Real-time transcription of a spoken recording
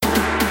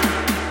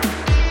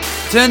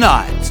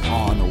Tonight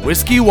on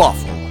Whiskey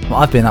Waffle. Well,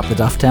 I've been up the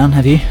Dufftown,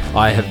 have you?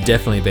 I have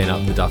definitely been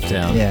up the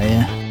Dufftown.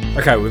 Yeah.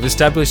 Okay, we've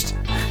established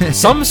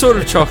some sort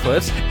of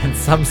chocolate. And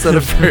some sort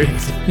of fruit.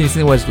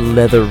 Using the word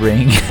leather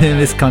ring in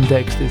this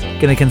context is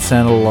going to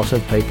concern a lot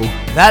of people.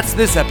 That's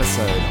this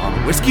episode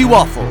on Whiskey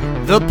Waffle,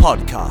 the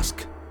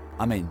podcast.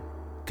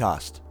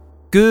 Cast.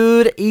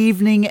 Good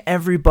evening,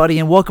 everybody,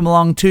 and welcome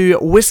along to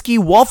Whiskey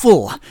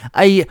Waffle,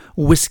 a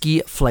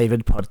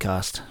whiskey-flavoured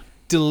podcast.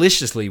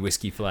 Deliciously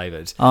whiskey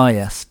flavoured. Oh,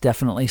 yes,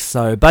 definitely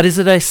so. But is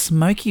it a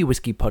smoky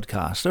whiskey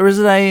podcast, or is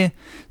it a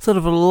sort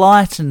of a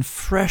light and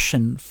fresh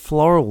and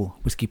floral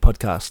whiskey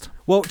podcast?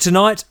 Well,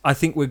 tonight I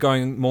think we're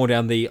going more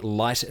down the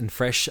light and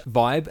fresh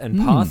vibe and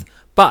path.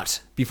 But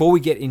before we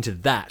get into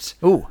that,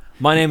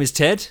 my name is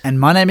Ted. And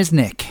my name is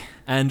Nick.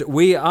 And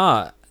we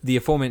are the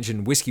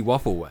aforementioned Whiskey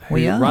Waffle,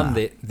 who run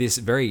this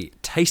very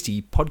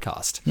tasty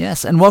podcast.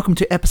 Yes, and welcome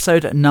to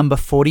episode number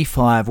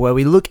 45, where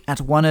we look at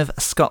one of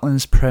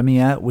Scotland's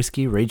premier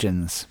whiskey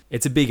regions.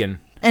 It's a big one.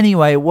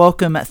 Anyway,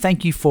 welcome,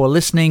 thank you for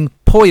listening.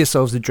 Pour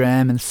yourselves a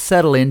dram and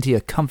settle into your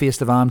comfiest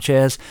of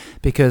armchairs,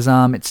 because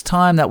it's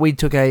time that we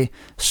took a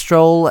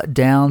stroll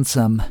down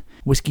some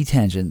whiskey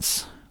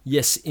tangents.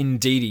 Yes,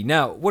 indeedy.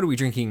 Now, what are we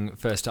drinking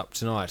first up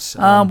tonight?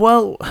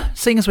 Well,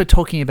 seeing as we're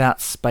talking about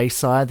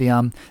Speyside,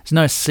 there's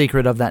no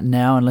secret of that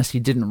now, unless you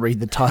didn't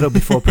read the title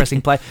before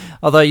pressing play.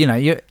 Although,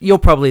 you're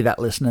probably that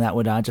listener that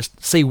would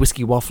just see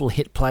Whiskey Waffle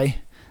hit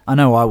play. I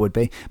know I would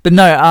be. But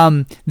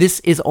no,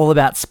 this is all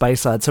about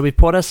Speyside. So we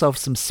poured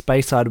ourselves some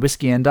Speyside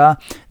whiskey, and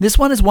this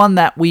one is one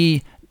that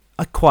we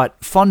are quite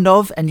fond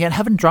of, and yet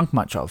haven't drunk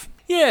much of.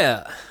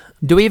 Yeah.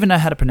 Do we even know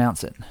how to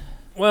pronounce it?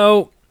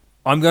 Well,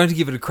 I'm going to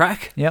give it a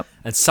crack. Yep.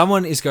 And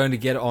someone is going to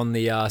get on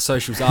the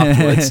socials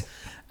afterwards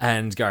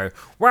and go,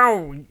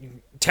 well,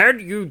 Ted,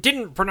 you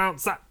didn't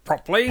pronounce that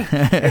properly.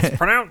 It's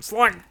pronounced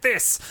like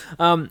this.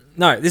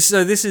 No, this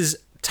is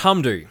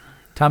Tumdu.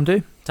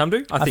 Tumdu?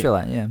 Tumdu? I feel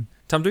like, yeah.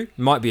 Tumdu?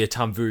 Might be a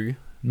Tumvu,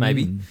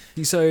 maybe.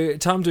 So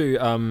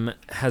Tumdu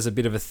has a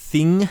bit of a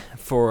thing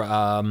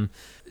for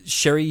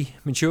sherry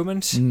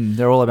maturement.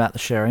 They're all about the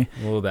sherry.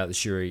 All about the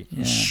sherry.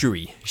 Yeah.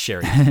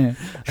 Sherry.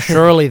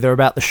 Surely they're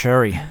about the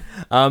sherry.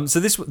 So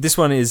this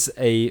one is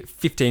a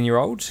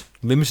 15-year-old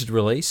limited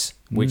release,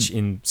 which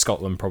in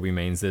Scotland probably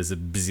means there's a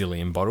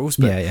bazillion bottles.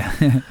 But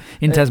yeah.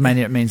 In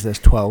Tasmania, it means there's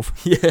 12.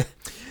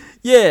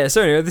 Yeah.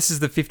 So anyway, this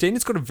is the 15.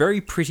 It's got a very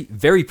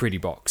pretty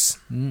box.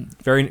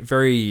 Very,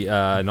 very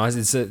nice.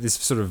 It's this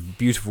sort of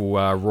beautiful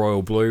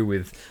royal blue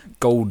with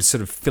gold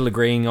sort of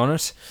filigreeing on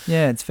it.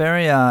 Yeah, it's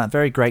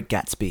very Great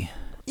Gatsby.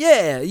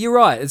 Yeah, you're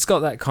right. It's got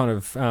that kind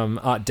of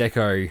Art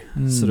Deco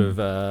sort of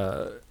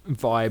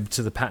vibe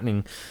to the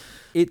patterning.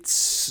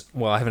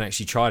 I haven't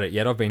actually tried it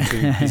yet. I've been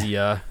too busy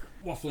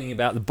waffling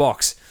about the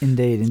box.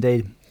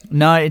 Indeed.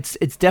 No, it's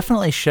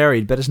definitely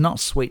sherried, but it's not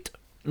sweet.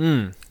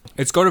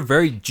 It's got a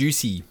very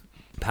juicy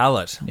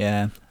palate.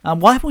 Yeah.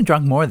 Why haven't we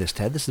drunk more of this,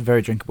 Ted? This is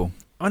very drinkable.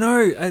 I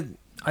know.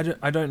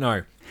 I don't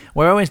know.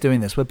 We're always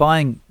doing this. We're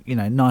buying,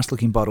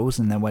 nice-looking bottles,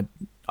 and then we're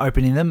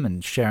opening them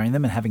and sharing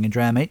them and having a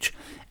dram each.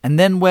 And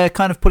then we're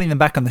kind of putting them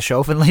back on the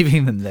shelf and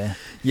leaving them there.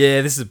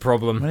 Yeah, this is a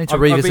problem. We need to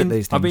revisit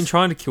these things. I've been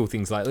trying to kill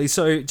things lately,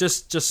 so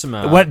just some...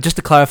 just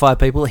to clarify,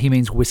 people, he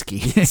means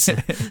whiskey.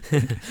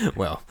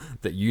 Well,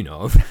 that you know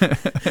of.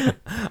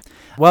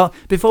 Well,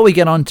 before we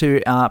get on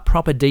to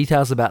proper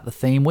details about the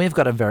theme, we've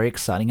got a very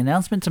exciting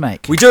announcement to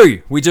make. We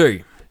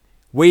do.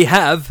 We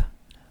have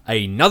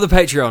another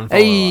Patreon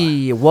follower.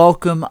 Hey,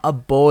 welcome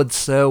aboard,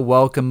 sir.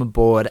 Welcome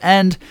aboard.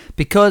 And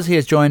because he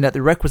has joined at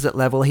the requisite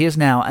level, he is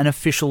now an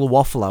official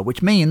waffler,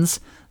 which means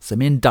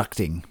some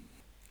inducting.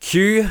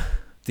 Cue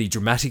the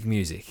dramatic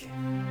music.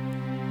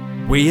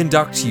 We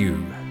induct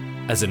you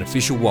as an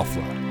official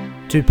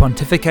waffler. To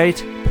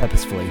pontificate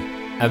purposefully.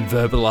 And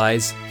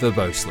verbalise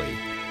verbosely.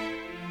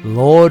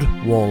 Lord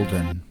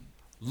Walden.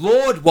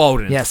 Lord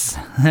Walden. Yes.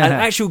 An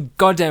actual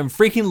goddamn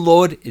freaking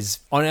Lord is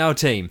on our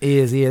team. He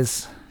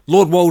is.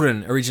 Lord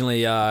Walden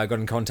originally got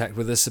in contact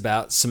with us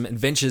about some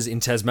adventures in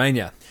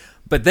Tasmania.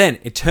 But then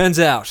it turns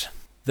out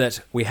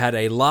that we had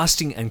a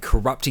lasting and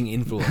corrupting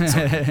influence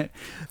on him.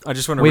 I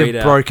just want to read out...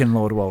 We've broken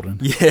Lord Walden.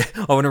 Yeah,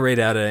 I want to read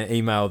out an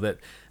email that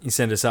he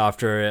sent us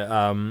after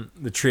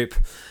the trip.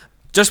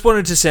 Just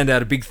wanted to send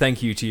out a big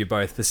thank you to you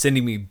both for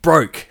sending me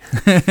broke.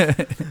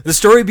 The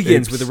story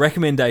begins with a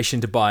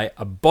recommendation to buy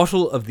a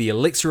bottle of the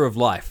Elixir of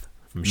Life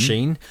from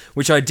Sheen,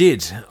 which I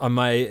did on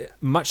my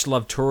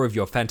much-loved tour of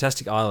your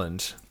fantastic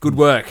island. Good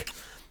work.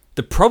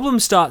 The problem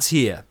starts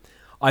here.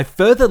 I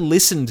further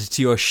listened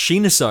to your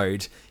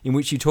Sheen-isode in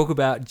which you talk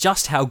about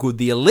just how good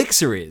the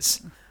elixir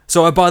is.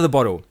 So I buy the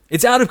bottle.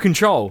 It's out of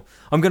control.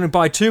 I'm going to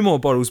buy 2 more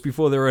bottles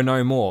before there are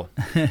no more.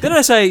 Then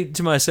I say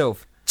to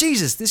myself,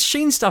 Jesus, this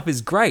Sheen stuff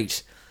is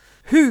great.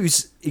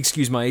 Who's,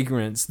 excuse my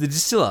ignorance, the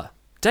distiller?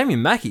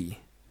 Damien Mackey.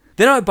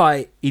 Then I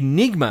buy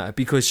Enigma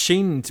because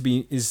Sheen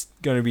is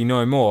going to be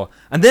no more.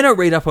 And then I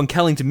read up on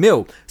Callington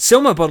Mill,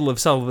 sell my bottle of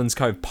Sullivan's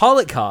Cove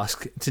Pilot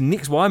Cask to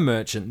Nick's Wine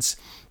Merchants.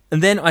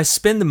 And then I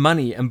spend the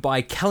money and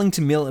buy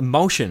Callington Mill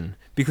Emulsion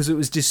because it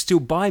was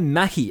distilled by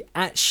Mackey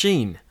at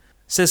Sheen.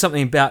 Says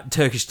something about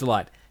Turkish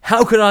Delight.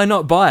 How could I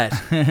not buy it?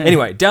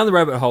 Anyway, down the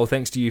rabbit hole,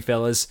 thanks to you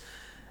fellas.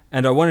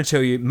 And I want to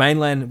tell you,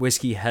 Mainland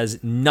Whiskey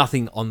has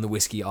nothing on the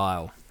whiskey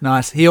aisle.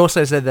 Nice. He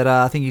also said that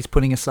I think he's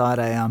putting aside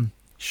a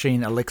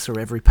Sheen elixir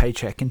every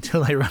paycheck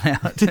until they run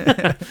out.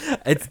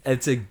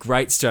 It's a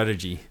great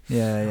strategy.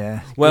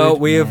 Yeah. Well,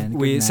 Good it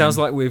man. sounds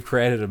like we've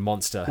created a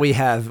monster. We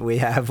have,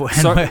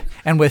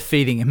 and we're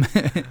feeding him.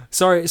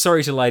 Sorry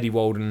to Lady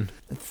Walden.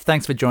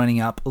 Thanks for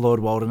joining up, Lord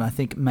Walden. I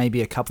think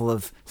maybe a couple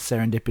of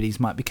serendipities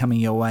might be coming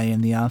your way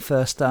in the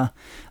first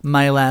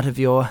mail out of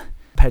your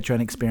Patreon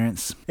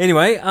experience.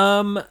 Anyway,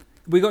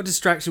 we got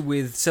distracted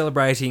with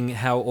celebrating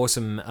how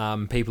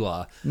awesome people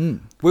are.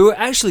 We were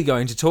actually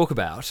going to talk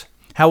about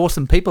how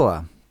awesome people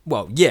are.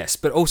 Well, yes,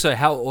 but also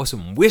how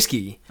awesome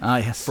whiskey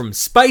yes. from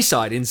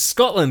Speyside in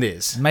Scotland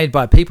is. Made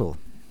by people.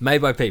 Made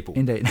by people.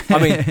 Indeed. I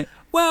mean,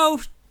 well,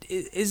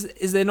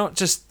 is there not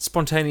just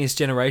spontaneous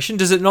generation?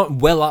 Does it not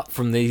well up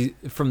from the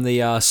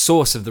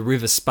source of the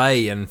River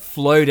Spey and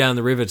flow down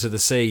the river to the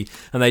sea,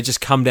 and they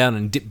just come down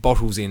and dip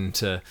bottles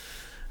into,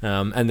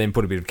 and then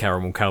put a bit of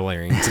caramel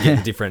colouring to get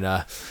the different...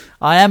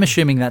 I am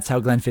assuming that's how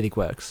Glenfiddich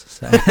works.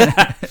 So.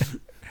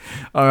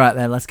 All right,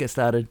 then, let's get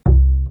started.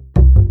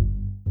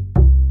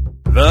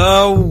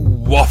 The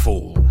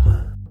Waffle.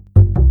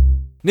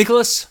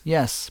 Nicholas?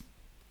 Yes.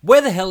 Where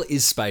the hell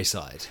is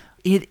Speyside?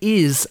 It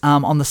is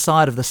on the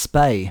side of the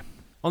Spey.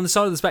 On the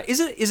side of the Spey.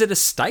 Is it a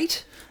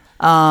state?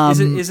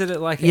 Is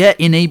it like... Yeah,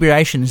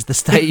 inebriation is the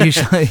state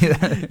usually.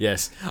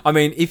 Yes. I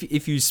mean,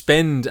 if you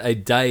spend a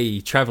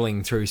day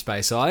travelling through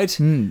Speyside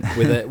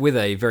with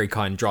a very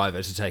kind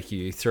driver to take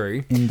you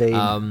through...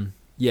 Indeed.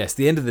 Yes,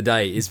 the end of the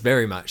day is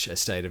very much a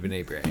state of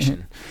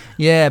inebriation.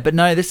 Yeah, but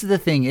no, this is the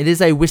thing. It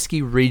is a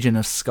whiskey region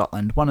of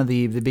Scotland, one of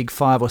the big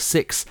 5 or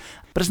 6,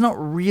 but it's not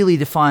really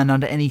defined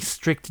under any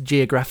strict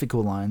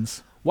geographical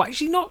lines. Well,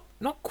 actually, not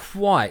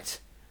quite.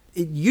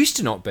 It used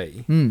to not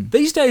be.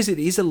 These days, it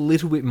is a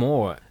little bit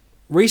more.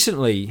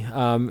 Recently,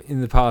 in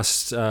the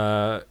past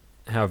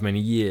however many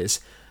years,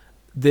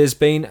 there's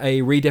been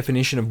a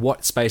redefinition of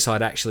what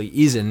Speyside actually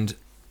is and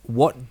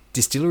what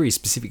distilleries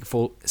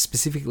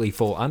specifically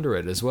fall under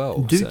it as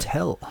well.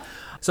 Tell.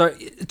 So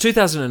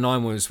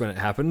 2009 was when it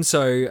happened.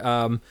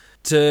 So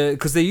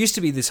because there used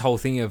to be this whole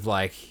thing of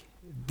like,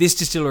 this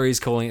distillery is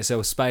calling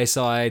itself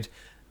Speyside,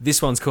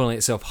 this one's calling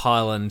itself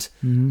Highland,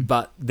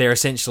 but they're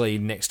essentially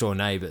next door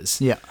neighbours.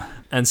 Yeah.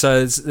 And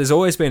so there's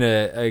always been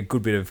a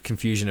good bit of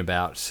confusion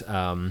about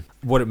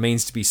what it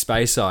means to be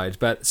Speyside.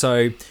 But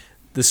so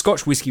the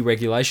Scotch Whisky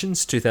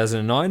Regulations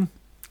 2009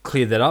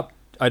 cleared that up.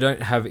 I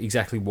don't have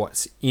exactly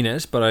what's in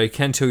it, but I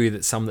can tell you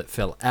that some that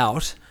fell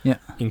out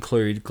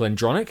include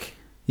Glendronach,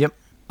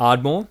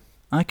 Ardmore,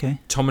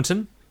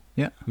 Tomerton,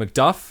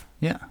 Macduff,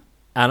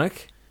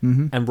 Annock,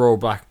 and Royal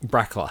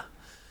Brackla.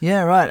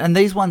 Yeah, right. And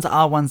these ones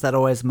are ones that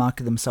always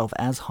market themselves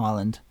as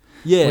Highland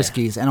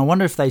whiskies. And I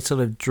wonder if they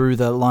sort of drew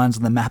the lines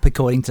on the map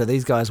according to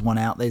these guys want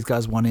out, these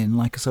guys want in,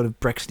 like a sort of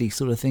Brexity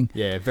sort of thing.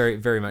 Yeah, very,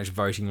 very much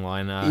voting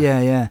line.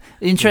 Yeah.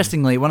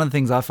 Interestingly, one of the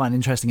things I find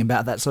interesting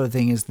about that sort of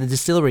thing is the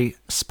distillery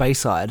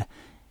Speyside.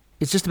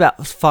 It's just about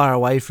as far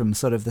away from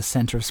sort of the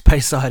centre of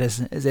Speyside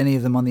as any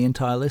of them on the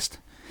entire list.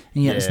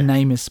 And yet its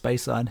name is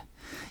Speyside.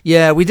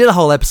 Yeah, we did a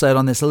whole episode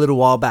on this a little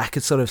while back.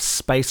 It's sort of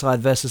Speyside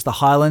versus the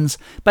Highlands.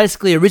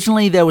 Basically,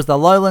 originally there was the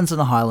Lowlands and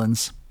the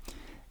Highlands.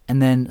 And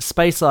then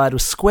Speyside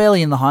was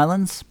squarely in the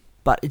Highlands,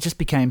 but it just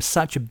became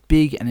such a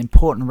big and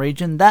important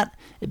region that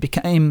it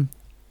became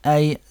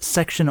a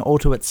section all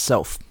to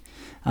itself.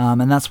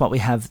 And that's what we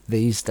have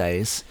these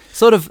days.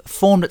 Sort of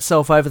formed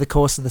itself over the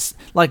course of this.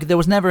 Like, there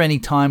was never any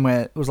time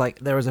where it was like,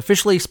 there was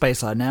officially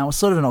Speyside now. It was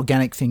sort of an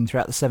organic thing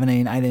throughout the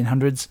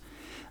 1800s.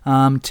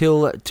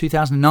 Till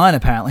 2009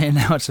 apparently, and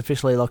now it's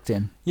officially locked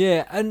in.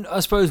 Yeah, and I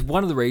suppose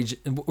one of the reasons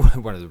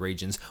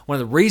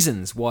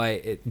why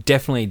it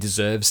definitely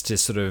deserves to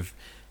sort of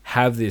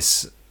have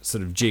this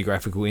sort of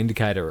geographical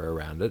indicator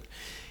around it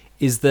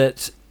is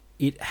that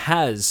it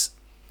has,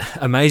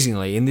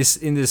 amazingly, in this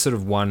sort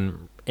of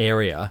one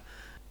area,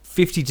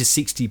 50 to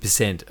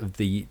 60% of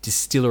the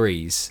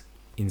distilleries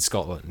in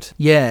Scotland.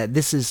 Yeah,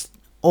 this has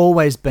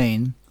always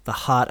been the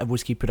heart of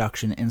whiskey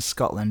production in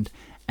Scotland,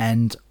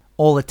 and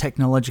all the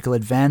technological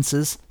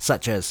advances,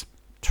 such as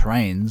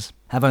trains,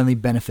 have only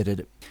benefited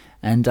it.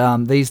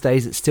 And these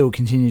days it still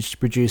continues to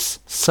produce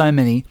so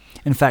many.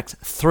 In fact,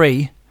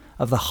 3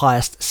 of the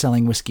highest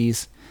selling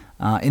whiskies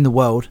in the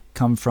world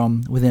come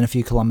from within a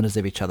few kilometres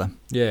of each other.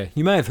 Yeah,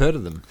 you may have heard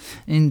of them.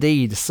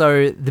 Indeed.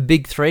 So the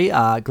big 3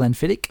 are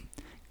Glenfiddich,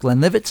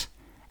 Glenlivet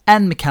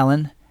and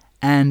Macallan,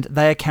 and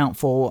they account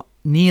for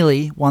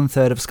nearly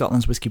 1/3 of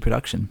Scotland's whiskey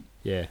production.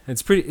 Yeah,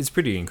 it's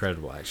pretty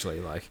incredible, actually.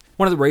 Like,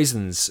 one of the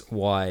reasons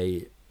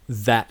why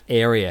that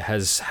area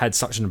has had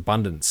such an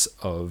abundance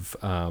of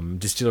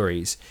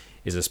distilleries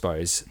is, I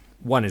suppose,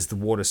 one is the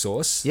water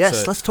source.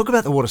 Yes, let's talk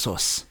about the water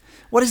source.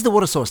 What is the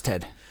water source,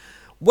 Ted?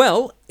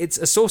 Well, it's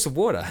a source of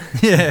water.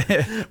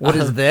 Yeah. What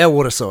is their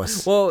water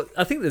source? Well,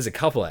 I think there's a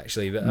couple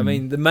actually, but I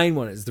mean, the main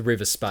one is the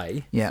River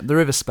Spey. Yeah, the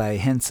River Spey,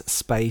 hence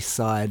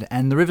Speyside.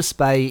 And the River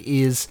Spey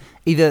is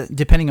either,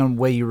 depending on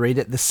where you read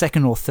it, the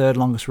second or third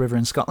longest river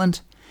in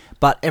Scotland,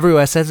 but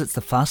everywhere says it's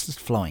the fastest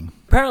flowing.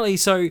 Apparently,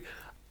 so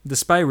the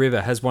Spey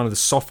River has one of the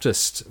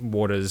softest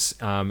waters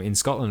in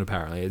Scotland,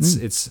 apparently.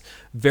 It's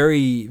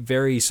very,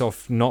 very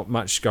soft, not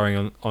much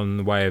going on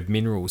the way of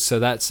minerals. So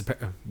that's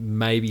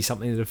maybe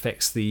something that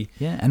affects the...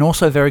 Yeah, and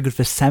also very good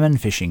for salmon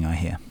fishing, I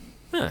hear.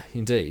 Yeah,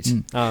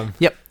 indeed.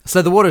 Yep,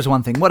 so the water is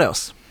one thing. What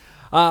else?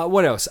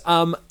 What else?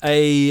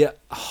 A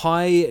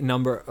high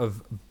number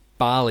of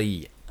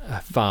barley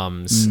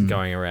farms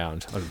going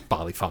around.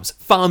 Barley farms.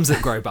 Farms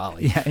that grow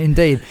barley. Yeah,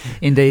 indeed.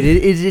 It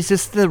is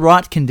just the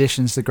right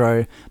conditions to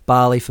grow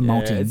barley for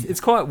malting.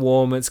 It's quite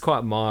warm. It's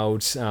quite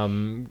mild,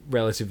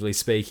 relatively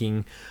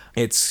speaking.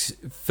 It's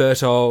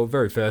fertile,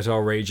 very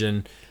fertile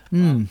region.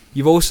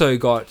 You've also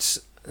got,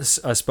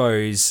 I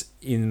suppose,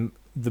 in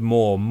the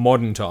more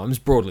modern times,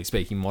 broadly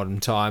speaking, modern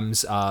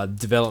times,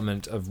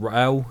 development of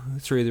rail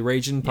through the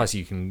region. Plus,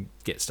 you can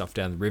get stuff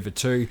down the river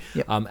too.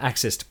 Yep.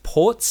 Access to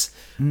ports.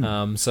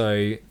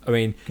 So, I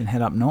mean, You can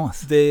head up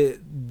north. the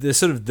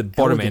sort of the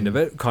bottom Elgin. end of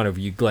it, kind of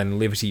your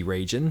Glenlivet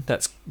region.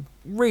 That's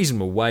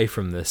reasonable way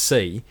from the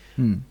sea,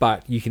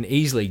 but you can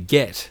easily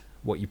get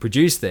what you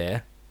produce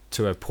there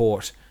to a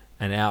port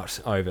and out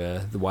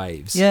over the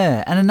waves.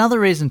 Yeah, and another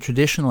reason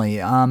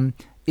traditionally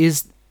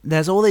is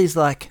there's all these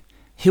like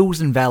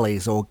hills and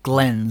valleys, or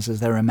glens as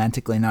they're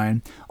romantically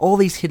known, all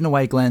these hidden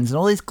away glens, and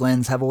all these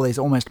glens have all these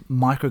almost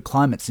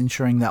microclimates,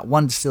 ensuring that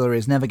one distillery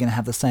is never going to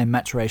have the same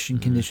maturation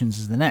conditions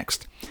as the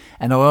next.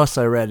 And I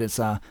also read it's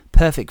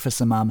perfect for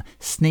some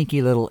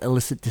sneaky little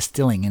illicit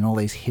distilling in all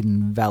these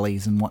hidden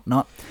valleys and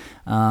whatnot.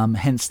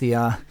 Hence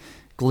the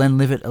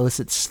Glenlivet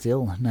illicit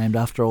still, named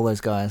after all those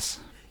guys.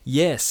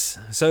 Yes.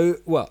 So,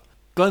 well,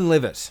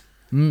 Glenlivet.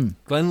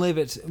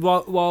 Glenlivet,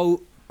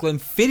 while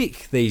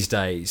Glenfiddich these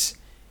days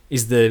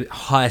is the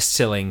highest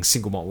selling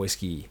single malt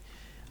whiskey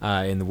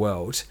in the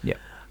world,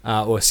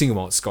 or single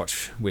malt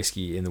Scotch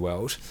whiskey in the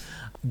world,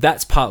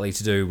 that's partly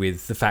to do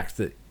with the fact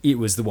that it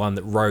was the one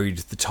that rode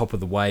the top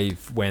of the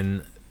wave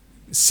when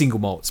single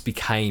malts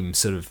became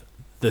sort of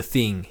the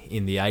thing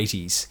in the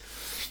 80s.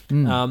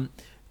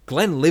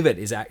 Glenlivet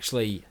is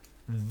actually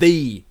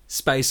the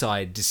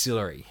Speyside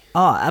distillery.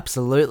 Oh,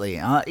 absolutely.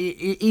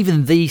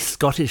 Even the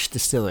Scottish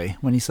distillery,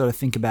 when you sort of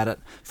think about it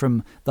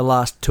from the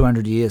last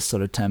 200 years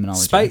sort of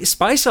terminology.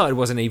 Speyside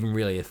wasn't even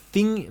really a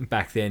thing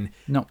back then.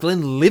 No.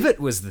 Glenlivet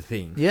was the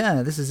thing.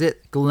 Yeah, this is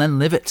it.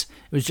 Glenlivet.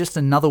 It was just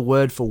another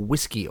word for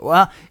whiskey.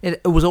 Well,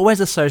 it was always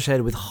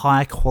associated with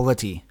high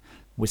quality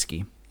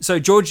whiskey. So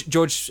George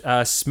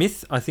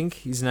Smith, I think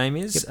his name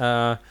is.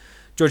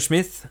 George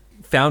Smith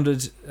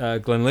founded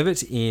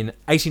Glenlivet in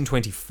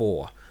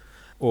 1824.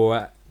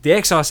 The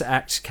Excise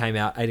Act came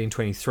out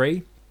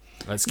 1823.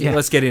 Let's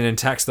get in and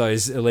tax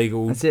those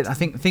illegal. That's it. I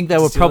think they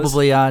were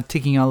probably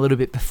ticking on a little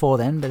bit before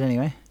then, but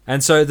anyway.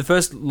 And so the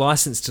first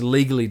license to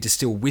legally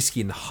distill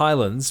whiskey in the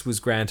Highlands was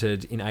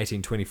granted in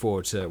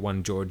 1824 to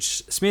one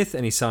George Smith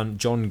and his son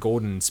John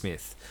Gordon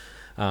Smith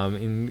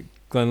in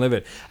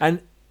Glenlivet.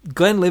 And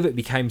Glenlivet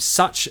became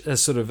such a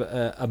sort of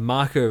a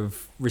marker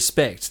of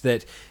respect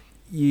that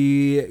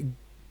you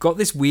got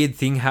this weird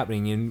thing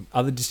happening in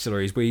other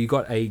distilleries where you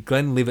got a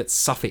Glenlivet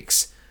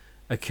suffix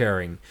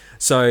occurring.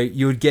 So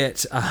you would get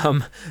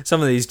some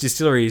of these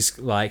distilleries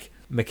like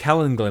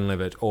Macallan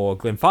Glenlivet or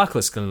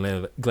Glenfarclas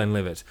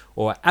Glenlivet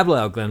or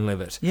Aberlour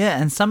Glenlivet. Yeah,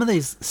 and some of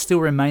these still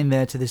remain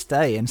there to this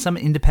day, and some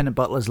independent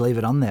bottlers leave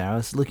it on there. I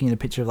was looking at a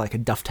picture of like a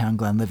Dufftown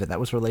Glenlivet that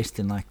was released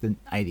in like the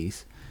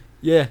 80s.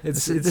 Yeah,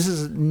 this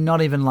is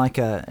not even like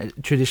a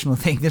traditional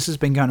thing. This has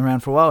been going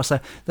around for a while.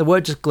 So the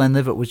word just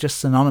Glenlivet was just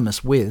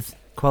synonymous with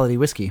quality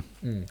whiskey.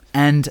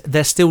 And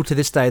they're still to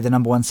this day the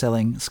number one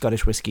selling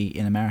Scottish whiskey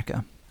in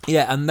America.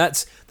 Yeah, and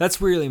that's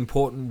really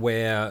important,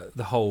 where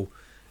the whole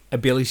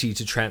ability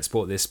to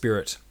transport their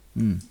spirit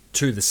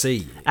to the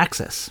sea.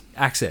 Access.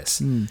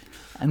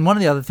 And one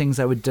of the other things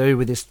they would do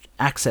with this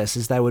access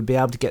is they would be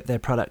able to get their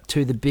product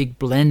to the big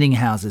blending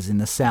houses in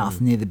the south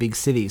near the big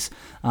cities.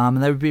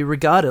 And they would be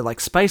regarded, like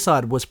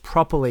Speyside was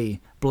properly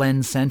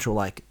blend central.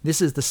 Like,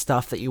 this is the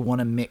stuff that you want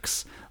to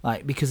mix,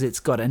 like, because it's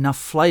got enough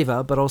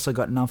flavour but also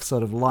got enough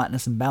sort of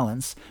lightness and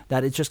balance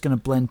that it's just going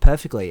to blend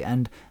perfectly.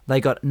 And they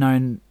got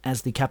known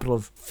as the capital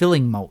of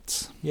filling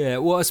malts. Yeah,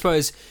 well, I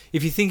suppose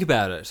if you think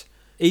about it,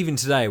 even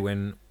today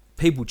when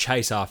people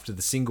chase after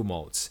the single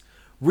malts,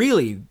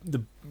 really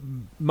the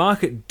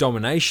market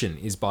domination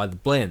is by the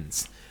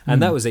blends.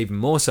 And that was even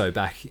more so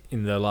back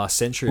in the last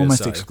century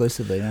almost or so.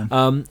 Exclusively,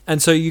 yeah.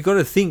 And so you've got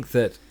to think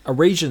that a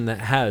region that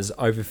has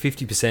over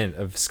 50%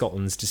 of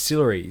Scotland's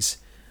distilleries,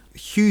 a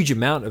huge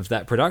amount of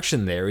that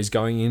production there is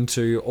going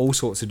into all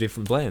sorts of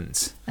different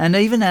blends. And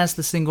even as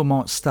the single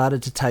malt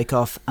started to take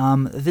off,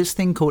 this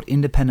thing called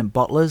independent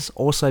bottlers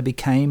also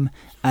became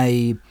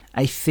a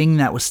thing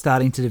that was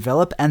starting to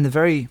develop. And the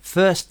very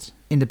first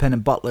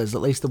independent bottlers,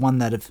 at least the one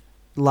that have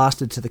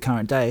lasted to the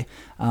current day,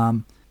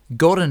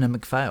 Gordon and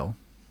MacPhail.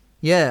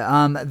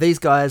 Yeah, these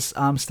guys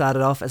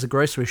started off as a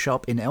grocery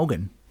shop in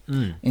Elgin,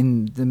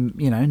 in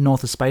the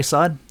north of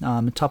Speyside,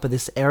 top of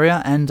this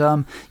area,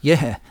 and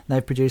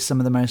they've produced some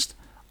of the most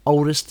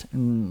oldest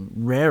and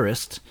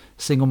rarest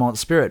single malt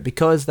spirit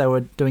because they were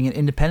doing it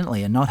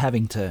independently and not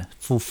having to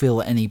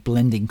fulfill any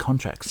blending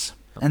contracts.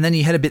 And then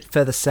you head a bit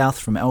further south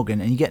from Elgin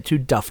and you get to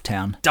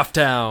Dufftown.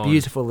 Dufftown.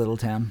 Beautiful little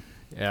town.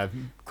 Yeah,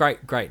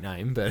 great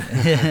name, but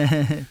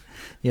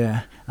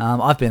yeah.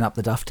 I've been up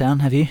the Dufftown,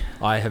 have you?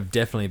 I have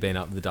definitely been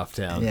up the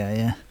Dufftown.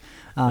 Yeah.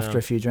 After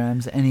a few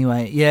drams.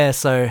 Anyway, yeah,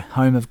 so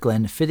home of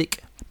Glenfiddich,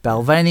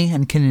 Balvenie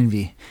and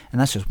Kinninvie. And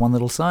that's just one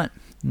little site.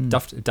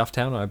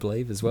 Dufftown, I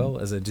believe, as well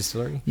as a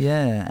distillery.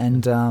 Yeah,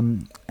 and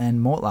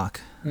Mortlark,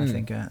 I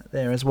think,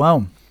 there as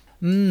well.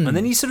 And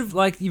then you sort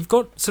of you've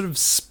got sort of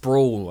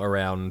sprawl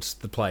around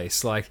the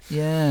place.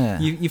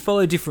 You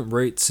follow different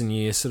routes and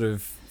you sort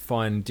of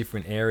find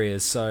different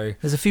areas. So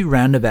there's a few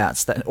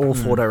roundabouts that all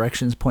four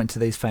directions point to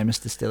these famous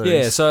distilleries.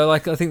 Yeah, so I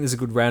think there's a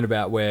good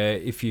roundabout where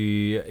if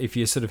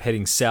you're sort of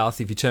heading south,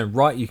 if you turn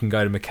right, you can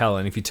go to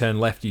Macallan. If you turn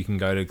left, you can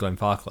go to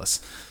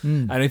Glenfarclas.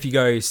 And if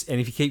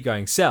you keep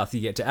going south, you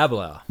get to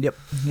Aberlour. Yep.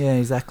 Yeah,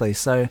 exactly.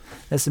 So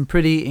there's some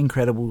pretty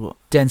incredible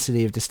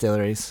density of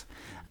distilleries.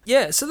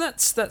 Yeah, so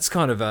that's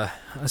kind of I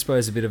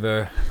suppose a bit of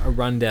a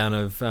rundown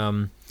of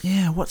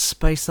what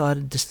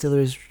Speyside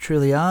distilleries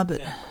truly are.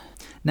 But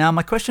now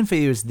my question for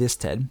you is this,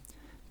 Ted: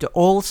 do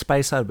all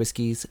Speyside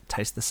whiskies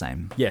taste the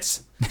same?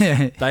 Yes,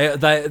 they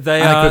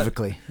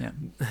unequivocally.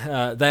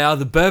 Yeah. They are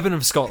the bourbon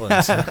of Scotland.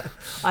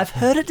 I've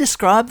heard it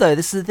described though.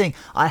 This is the thing.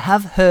 I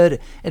have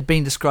heard it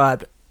being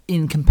described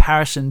in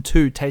comparison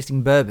to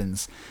tasting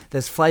bourbons.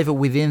 There's flavour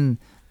within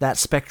that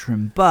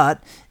spectrum,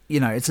 but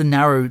it's a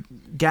narrow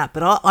gap.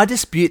 But I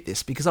dispute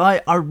this because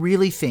I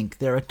really think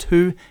there are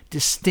two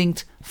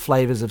distinct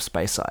flavours of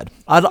Speyside.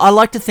 I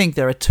like to think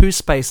there are two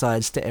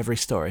Speysides to every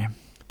story.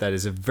 That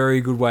is a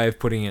very good way of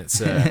putting it,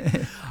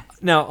 sir.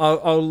 Now,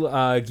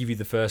 I'll give you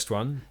the first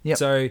one. Yep.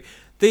 So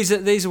these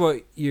are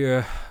what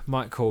you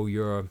might call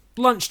your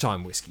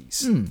lunchtime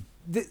whiskies.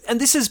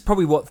 And this is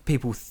probably what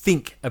people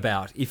think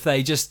about if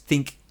they just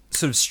think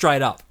sort of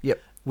straight up.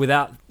 Yep.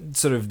 Without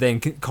sort of then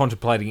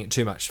contemplating it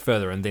too much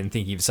further and then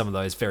thinking of some of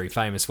those very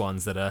famous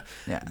ones that are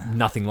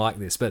nothing like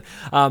this. But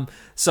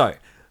so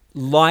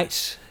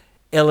light,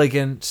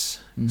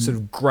 elegant, sort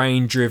of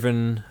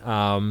grain-driven,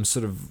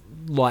 sort of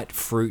light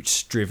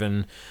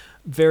fruit-driven,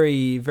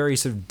 very, very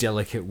sort of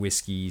delicate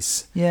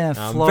whiskies. Yeah,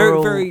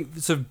 floral. Very, very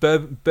sort of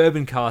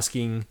bourbon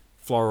casking,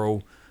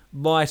 floral,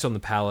 light on the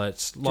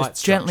palate, light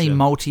just gently structure.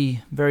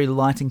 malty, very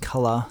light in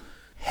colour,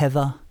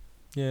 heather,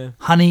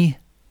 honey,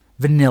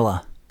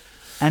 vanilla.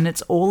 And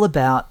it's all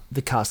about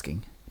the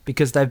casking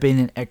because they've been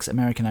in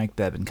ex-American oak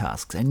bourbon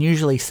casks and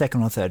usually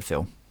second or third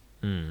fill.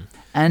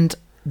 And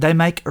they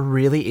make a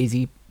really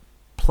easy,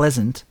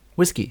 pleasant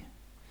whiskey.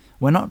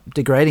 We're not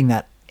degrading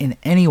that in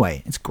any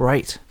way. It's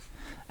great.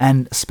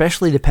 And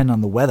especially depending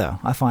on the weather.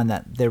 I find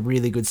that they're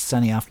really good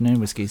sunny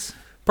afternoon whiskies.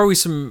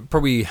 Some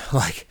really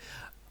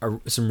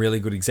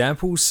good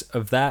examples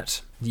of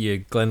that. Your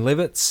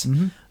Glenlivets,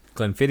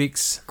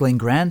 Glenfiddichs,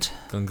 Glengrant.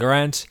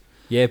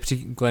 Yeah,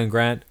 particularly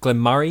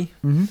Glenmurray.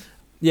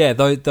 Yeah,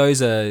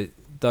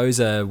 those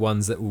are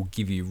ones that will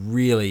give you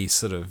really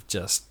sort of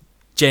just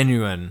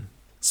genuine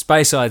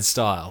Speyside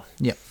style.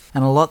 Yep,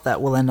 and a lot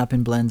that will end up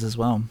in blends as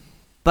well.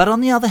 But on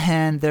the other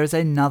hand, there is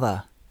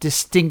another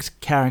distinct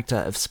character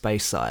of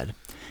Speyside,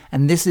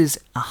 and this is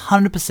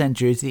 100%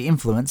 due to the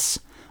influence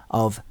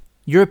of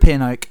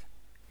European oak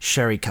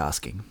sherry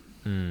casking.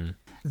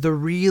 The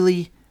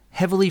really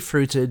heavily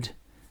fruited,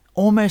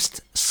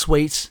 almost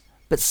sweet,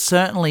 but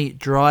certainly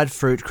dried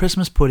fruit,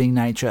 Christmas pudding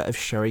nature of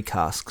sherry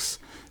casks.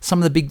 Some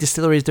of the big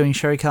distilleries doing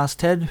sherry casks,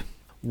 Ted?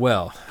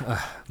 Well,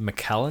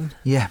 Macallan.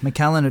 Yeah,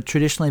 Macallan have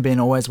traditionally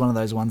been always one of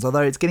those ones,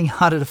 although it's getting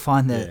harder to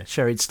find their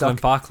sherried stock.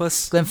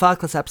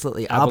 Glenfarclas,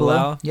 absolutely.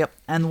 Aberlour. Yep,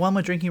 and the one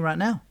we're drinking right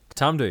now.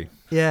 Tamdhu.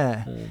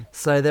 Yeah,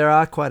 so there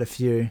are quite a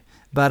few.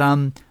 But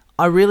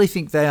I really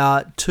think they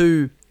are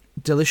two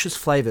delicious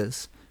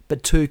flavours,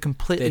 but two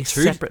completely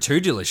separate. Too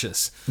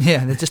delicious.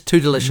 Yeah, they're just too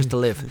delicious to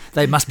live.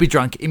 They must be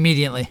drunk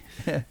immediately.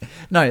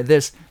 No,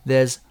 there's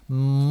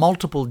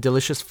multiple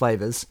delicious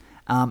flavours,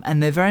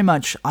 and they're very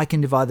much. I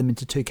can divide them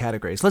into two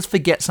categories. Let's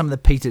forget some of the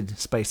peated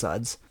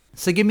Speysides.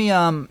 So give me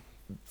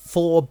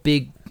 4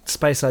 big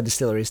Speyside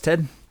distilleries,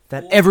 Ted,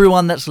 that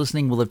everyone that's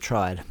listening will have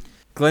tried.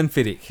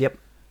 Glenfiddich. Yep.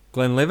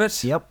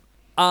 Glenlivet. Yep.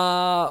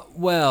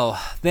 Well,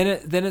 then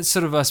it's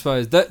sort of, I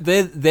suppose,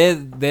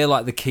 they're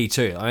like the key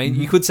too. I mean,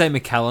 you could say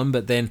Macallan,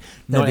 but then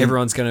not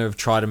everyone's going to have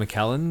tried a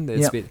Macallan.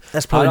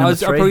 That's probably I'd number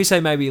 3. probably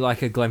say maybe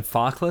like a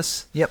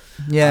Glenfarclas. Yep.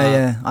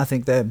 Yeah. I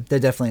think they're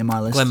definitely on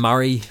my list.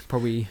 Glenmurray,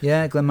 probably.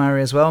 Yeah,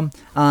 Glenmurray as well.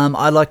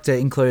 I'd like to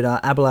include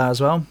Aberlour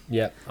as well.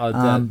 Yeah,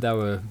 that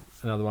were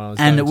another one I was.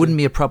 And it wouldn't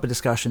be a proper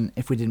discussion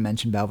if we didn't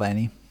mention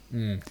Balvenie.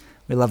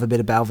 We love a bit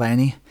of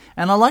Balvenie.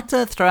 And I'd like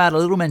to throw out a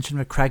little mention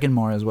of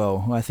Cragganmore as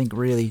well, who I think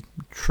really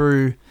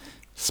true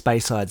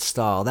Speyside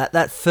style.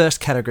 That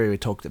first category we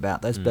talked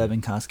about, those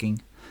bourbon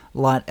casking,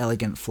 light,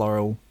 elegant,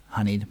 floral,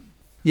 honeyed.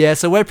 Yeah,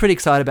 so we're pretty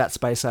excited about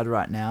Speyside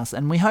right now,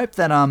 and we hope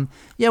that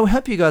we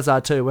hope you guys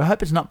are too. We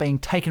hope it's not being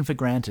taken for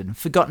granted,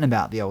 forgotten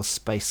about the old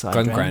Speyside.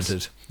 Glenn drams.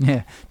 Granted.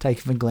 Yeah,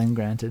 taken for Glenn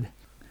Granted,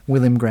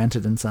 William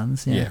Granted and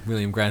Sons. Yeah,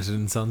 William Granted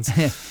and Sons.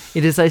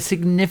 It is a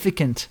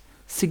significant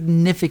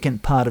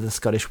part of the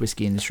Scottish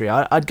whisky industry.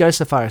 I'd go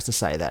so far as to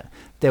say that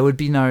there would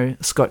be no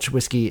Scotch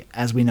whisky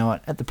as we know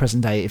it at the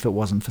present day if it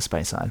wasn't for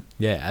Speyside.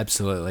 Yeah,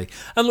 absolutely.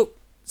 And look,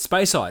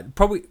 Speyside,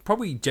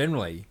 probably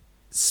generally,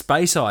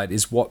 Speyside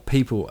is what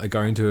people are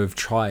going to have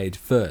tried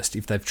first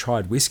if they've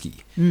tried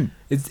whiskey.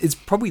 It's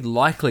probably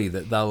likely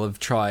that they'll have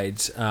tried...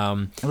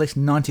 At least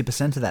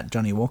 90% of that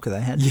Johnny Walker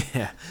they had.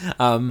 Yeah.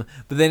 But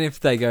then if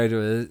they go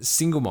to a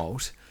single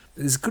malt,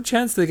 there's a good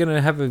chance they're going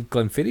to have a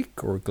Glenfiddich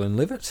or a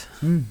Glenlivet.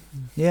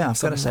 Yeah, I've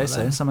got to say like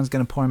so. that. Someone's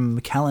going to pour him a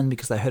Macallan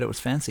because they heard it was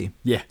fancy.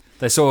 Yeah.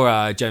 They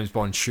saw James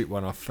Bond shoot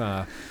one off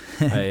Or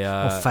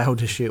failed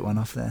to shoot one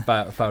off there.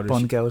 failed to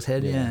Bond shoot- girl's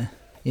head, Yeah.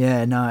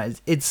 Yeah, no,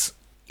 it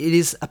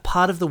is a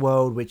part of the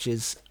world which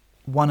is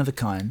one of a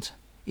kind.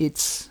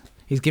 He's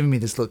giving me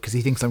this look because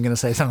he thinks I'm going to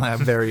say something like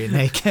very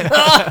unique.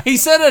 He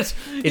said it!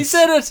 He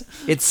said it!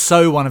 It's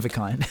so one of a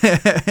kind.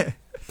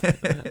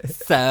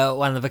 So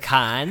one of a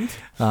kind.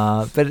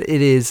 But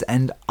it is,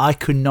 and I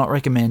could not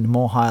recommend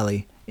more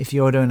highly, if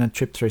you're doing a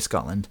trip through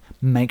Scotland,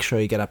 make sure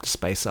you get up to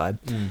Speyside.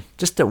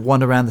 Just to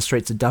wander around the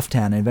streets of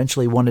Dufftown and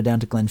eventually wander down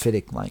to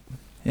Glenfiddich. Like,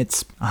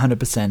 it's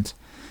 100%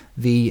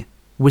 the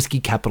whiskey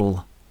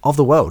capital of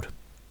the world.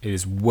 It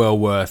is well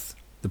worth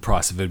the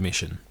price of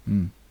admission.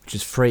 Which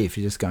is free if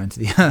you just go into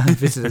the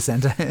visitor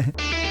centre.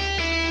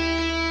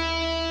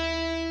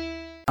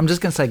 I'm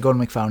just going to say Gordon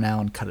MacPhail now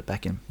and cut it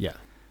back in. Yeah.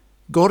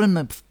 Gordon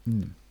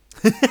I'm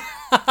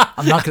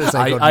not going to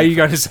say Gordon Are you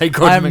going to say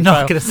Gordon I'm MacPhail?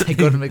 not going to say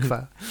Gordon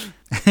MacPhail.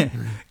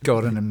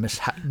 Gordon and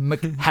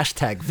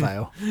hashtag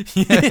fail.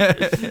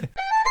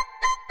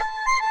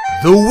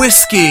 The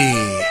whiskey.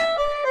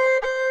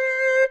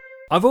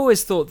 I've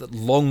always thought that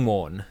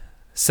Longmorn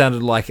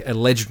sounded like a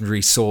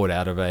legendary sword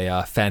out of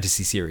a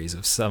fantasy series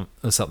of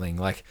something.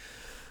 Like,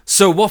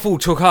 Sir Waffle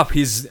took up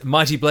his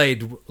mighty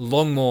blade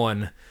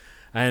Longmorn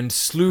and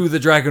slew the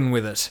dragon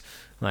with it.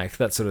 Like,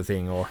 that sort of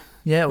thing. Or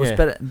Yeah, it was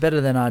better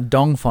than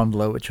Dong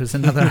Fondler, which was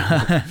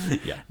another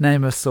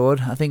name of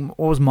sword. I think,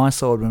 what was my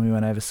sword when we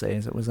went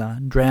overseas? It was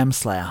Dram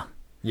Slayer.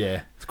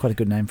 Yeah. It's quite a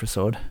good name for a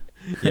sword.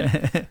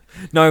 Yeah.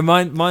 No,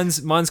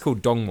 mine's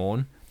called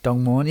Dongmorn.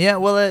 Dongmorn. Yeah,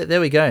 well,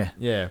 there we go.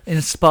 Yeah.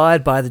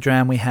 Inspired by the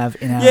dram we have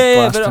in our Yeah,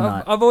 glass but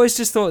tonight. I've always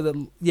just thought that,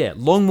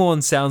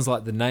 Longmorn sounds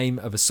like the name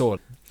of a sword.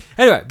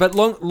 Anyway, but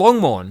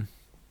Longmorn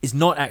is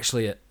not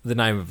actually the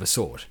name of a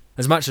sword,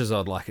 as much as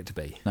I'd like it to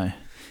be. No.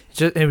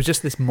 It was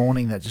just this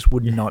morning that just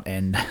would not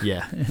end.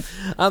 Yeah.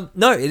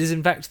 No, it is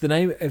in fact the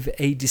name of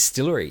a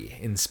distillery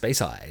in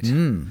Speyside.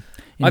 Indeed,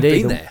 I've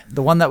been there.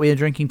 The one that we are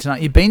drinking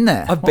tonight. You've been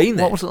there? I've been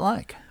there. What was it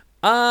like?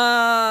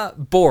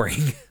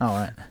 Boring. Oh,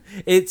 right.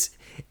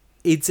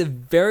 It's a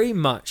very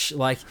much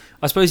like,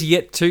 I suppose you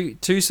get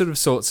two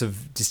sorts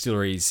of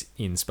distilleries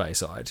in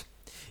Speyside.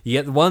 You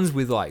get the ones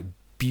with like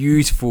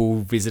beautiful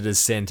visitor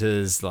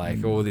centres,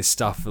 like all this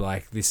stuff,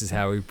 like this is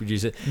how we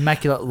produce it.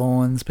 Immaculate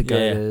lawns,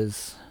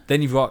 pagodas.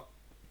 Then you've got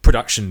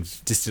production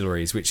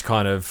distilleries, which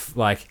kind of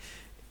like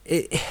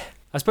it.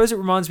 I suppose it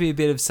reminds me a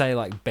bit of, say,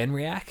 like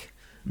Benriach.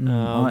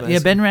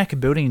 Benriach are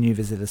building a new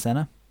visitor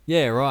centre.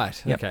 Yeah, right.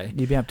 Yep. Okay.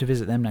 You'd be able to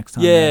visit them next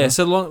time. Yeah,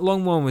 so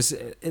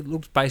Longmorn it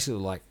looked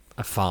basically like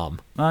a farm.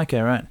 Okay,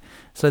 right.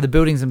 So the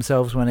buildings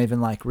themselves weren't even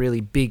like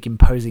really big,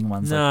 imposing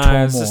ones like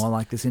No, it's Tormore, just-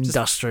 like this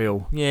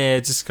industrial. Yeah,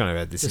 it just kind of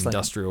had this Just like-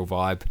 industrial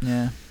vibe.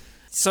 Yeah.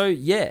 So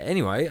yeah,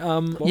 anyway,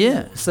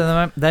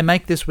 So they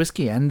make this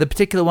whiskey, and the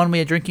particular one we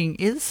are drinking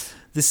is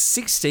the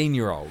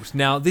 16-year-old.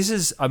 Now, this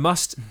is, I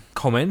must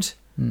comment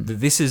that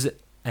this is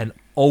an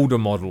older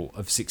model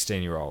of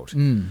 16-year-old.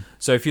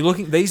 So if you're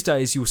looking these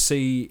days, you'll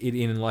see it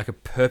in like a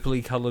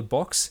purpley coloured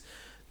box.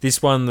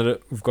 This one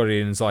that we've got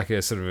it in is like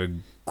a sort of a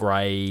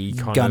grey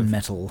kind of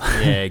gunmetal.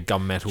 Yeah,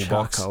 gunmetal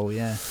box. Charcoal,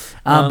 yeah.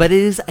 But it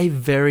is a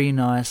very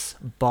nice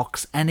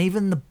box, and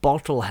even the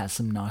bottle has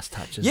some nice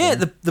touches. Yeah,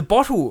 there. the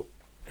bottle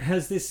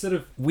has this sort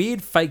of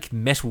weird fake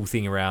metal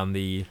thing around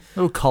the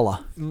little collar.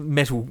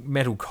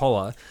 metal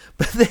collar,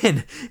 but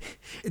then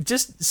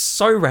just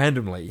so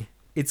randomly,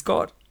 it's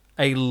got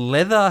a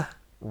leather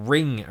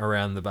ring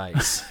around the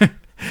base.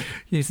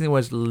 Using the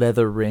words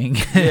leather ring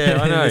Yeah,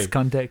 I know. in this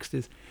context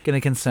is going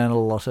to concern a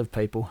lot of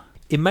people.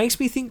 It makes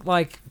me think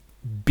like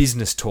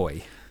business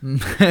toy.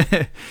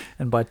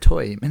 And by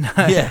toy, you mean?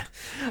 Yeah,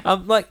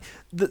 like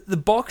the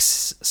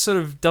box sort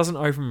of doesn't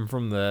open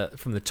from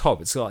the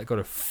top. It's like got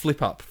a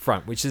flip up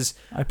front, which is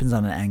Opens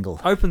on an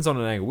angle. opens on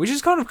an angle, which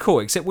is kind of cool.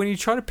 Except when you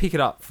try to pick it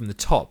up from the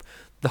top,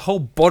 the whole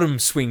bottom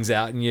swings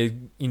out, and you're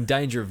in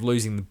danger of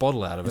losing the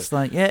bottle out of it. It's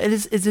like, yeah, it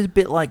is. It's a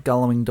bit like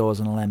gullowing doors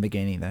on a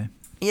Lamborghini, though.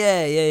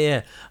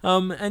 Yeah.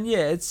 And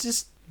yeah, it's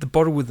just the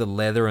bottle with the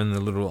leather and the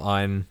little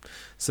iron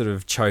sort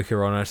of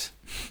choker on it.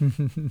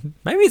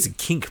 Maybe it's a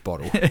kink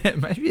bottle.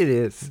 Maybe it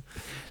is.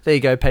 There you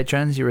go,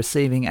 patrons. You're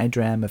receiving a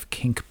dram of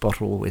Kink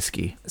bottle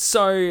whiskey.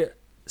 So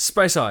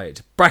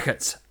Speyside,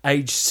 brackets,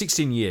 age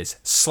 16 years,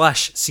 /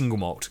 single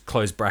malt,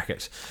 close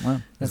bracket.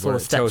 Well, that's Is all what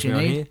the it tells stats you me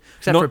on need, here.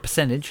 except Not- for a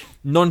percentage.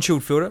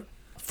 Non-chilled filter,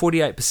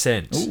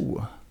 48%.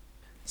 Ooh,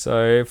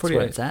 So that's where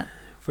 48, it's at.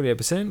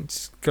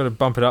 48%. Got to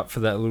bump it up for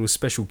that little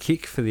special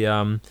kick for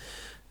the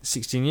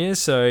 16 years.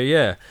 So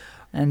yeah.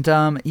 And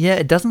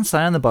it doesn't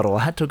say on the bottle.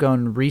 I had to go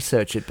and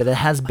research it, but it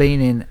has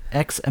been in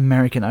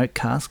ex-American oak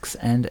casks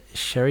and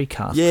sherry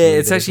casks. Yeah, a little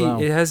it's bit as actually,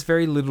 well. it has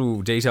very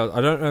little detail.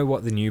 I don't know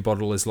what the new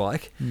bottle is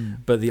like,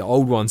 but the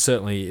old one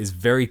certainly is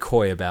very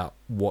coy about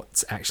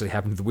what's actually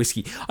happened to the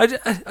whiskey. I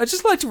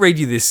just like to read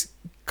you this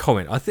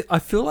comment. I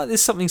feel like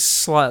there's something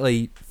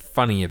slightly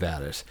funny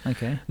about it.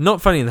 Okay.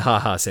 Not funny in the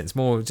ha-ha sense,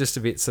 more just a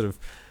bit sort of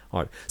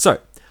odd. So,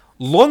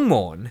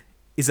 Longmorn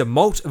is a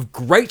malt of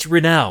great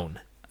renown,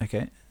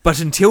 Okay.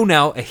 but until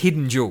now a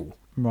hidden jewel.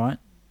 Right.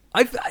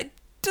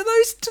 Do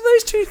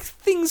those two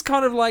things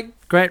kind of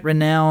like, Great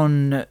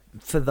renown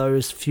for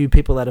those few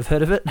people that have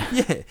heard of it.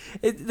 yeah,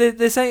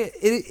 they're saying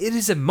it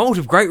is a malt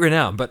of great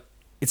renown, but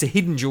it's a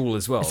hidden jewel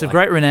as well. It's a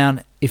great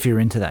renown if you're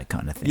into that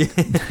kind of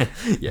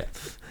thing. Yeah.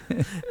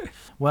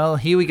 Well,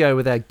 here we go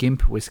with our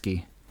Gimp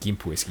whiskey.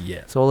 Gimp whiskey, yeah.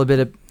 It's all a bit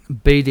of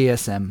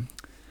BDSM.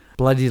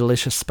 Bloody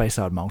delicious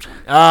Speyside malt.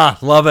 Ah,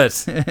 love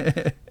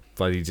it.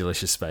 Bloody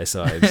delicious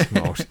Speyside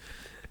malt.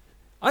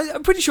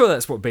 I'm pretty sure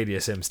that's what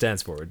BDSM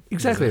stands for.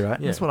 Exactly Isn't it? right.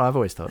 Yeah. That's what I've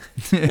always thought.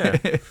 Yeah.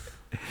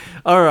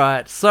 All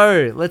right,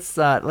 so let's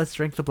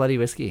drink the bloody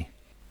whiskey.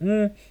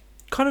 Kind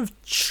of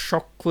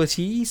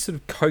chocolatey, sort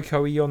of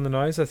cocoa-y on the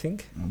nose, I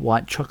think.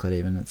 White chocolate,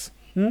 even it's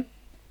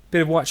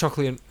Bit of white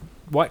chocolate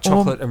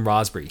and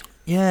raspberry.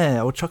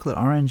 or chocolate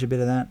orange, a bit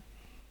of that,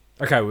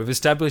 Okay, we've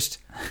established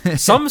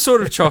some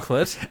sort of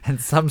chocolate. and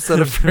some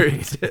sort of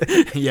fruit.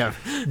 Yeah.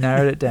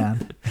 Narrowed it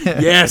down.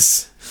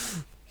 Yes.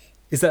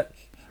 Is that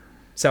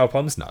sour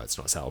plums? No, it's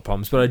not sour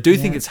plums, but I do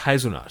think Yeah. it's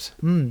hazelnut.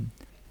 Mm.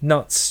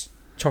 Nuts,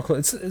 chocolate.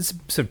 It's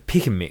sort of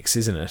pick and mix,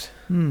 isn't it?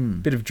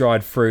 Mm. Bit of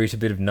dried fruit, a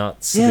bit of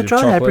nuts, Yeah, a bit dried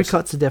of chocolate.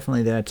 apricots are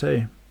definitely there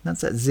too. That's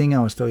that zing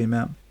I was talking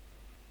about.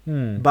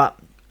 But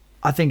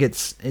I think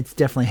it's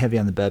definitely heavy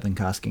on the bourbon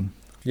casking,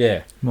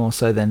 Yeah. more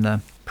so than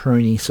the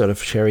pruny sort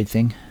of sherry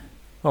thing.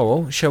 Oh,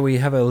 well, shall we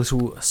have a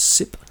little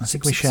sip? I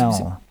think we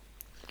shall.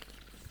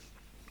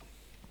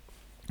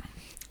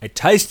 It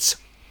tastes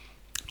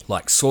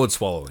like sword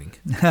swallowing.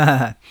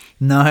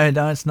 No,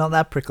 it's not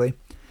that prickly.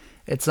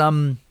 It's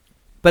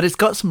but it's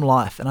got some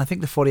life, and I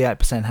think the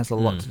 48% has a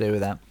lot to do with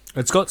that.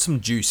 It's got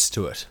some juice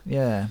to it.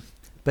 Yeah,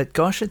 but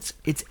gosh, it's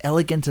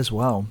elegant as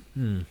well.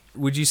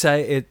 Would you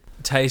say it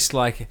tastes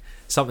like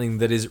something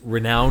that is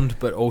renowned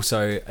but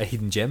also a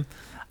hidden gem?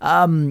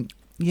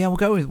 Yeah, we'll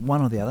go with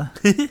one or the other.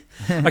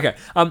 Okay.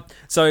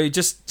 So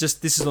just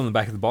this is on the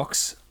back of the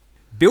box.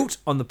 Built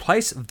on the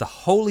place of the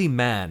Holy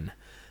Man,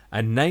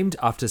 and named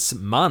after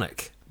St.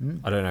 Marnock.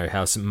 I don't know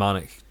how St.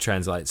 Marnock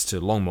translates to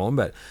Longmorn,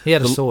 but He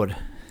had a sword,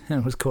 and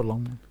it was called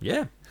Longmorn.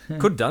 yeah,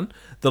 could have done.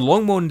 The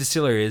Longmorn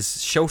Distillery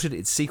has sheltered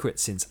its secret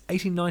since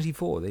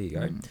 1894. There you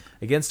go.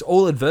 Against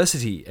all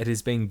adversity, it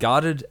has been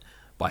guarded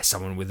by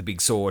someone with a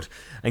big sword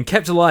and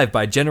kept alive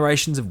by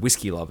generations of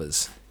whiskey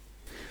lovers.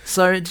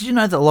 So, did you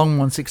know that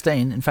Longmorn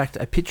 16, in fact,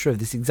 a picture of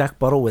this exact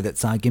bottle with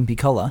its gimpy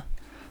collar,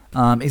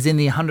 is in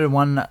the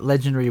 101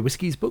 Legendary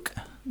Whiskies book?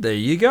 There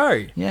you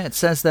go. Yeah, it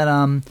says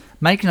that,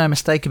 make no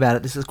mistake about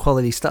it, this is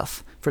quality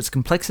stuff. For its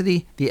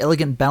complexity, the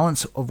elegant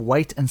balance of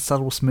weight and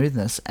subtle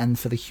smoothness, and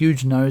for the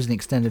huge nose and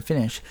extended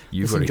finish.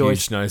 You've this got a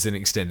huge nose and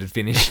extended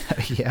finish.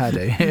 Yeah, I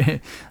do.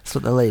 That's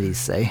what the ladies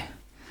say.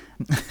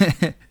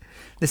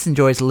 This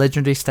enjoys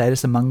legendary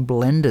status among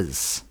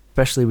blenders,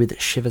 especially with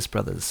Chivas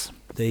Brothers.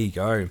 There you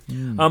go.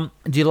 Do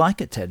you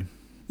like it, Ted?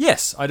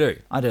 Yes, I do.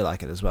 I do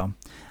like it as well.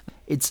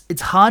 It's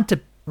hard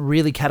to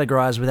really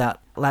categorize without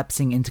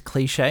lapsing into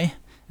cliche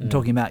and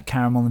talking about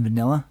caramel and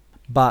vanilla,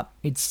 but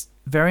it's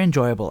very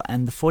enjoyable,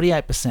 and the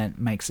 48%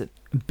 makes it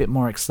a bit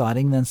more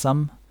exciting than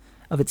some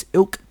of its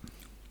ilk.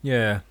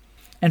 Yeah.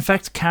 In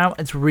fact,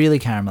 it's really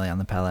caramelly on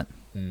the palate.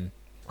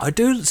 I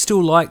do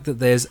still like that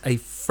there's a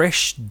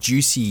fresh,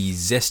 juicy,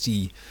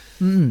 zesty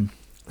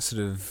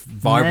sort of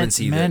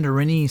vibrancy.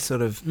 Mandarin-y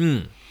sort of.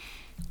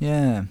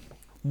 Yeah.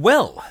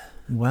 Well,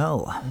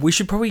 Well, we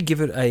should probably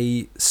give it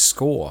a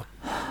score.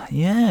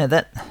 yeah,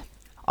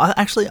 I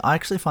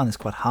actually find this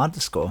quite hard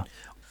to score.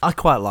 I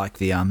quite like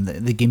the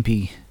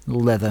gimpy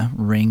leather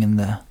ring and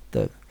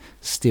the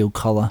steel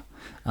collar.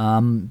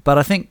 But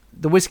I think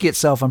the whiskey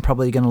itself, I'm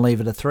probably going to leave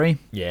it a 3.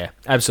 Yeah,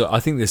 absolutely. I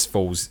think this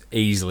falls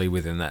easily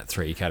within that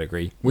 3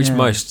 category, which Yeah.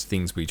 most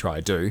things we try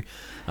to do.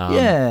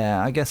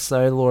 Yeah, I guess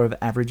so. Law of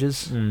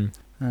averages.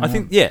 I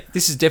think,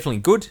 this is definitely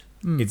good.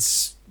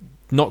 It's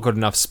not got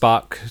enough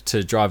spark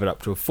to drive it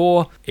up to a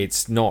 4.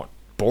 It's not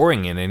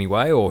boring in any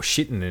way or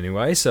shit in any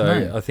way, so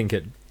No. I think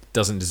it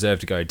doesn't deserve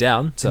to go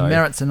down. So It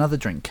merits another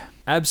drink.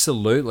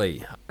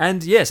 absolutely.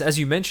 And yes, as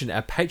you mentioned,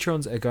 our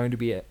patrons are going to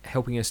be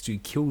helping us to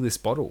kill this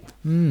bottle.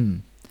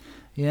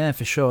 Yeah,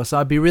 for sure. So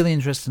I'd be really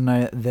interested to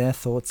know their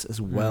thoughts as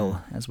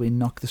well as we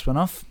knock this one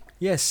off.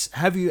 Yes.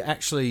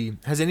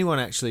 Has anyone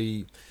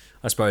actually,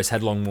 I suppose,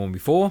 had Longmorn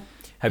before?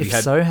 Have if you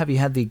had? so, have you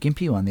had the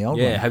gimpy one, the old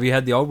Yeah, one? have you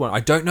had the old one? I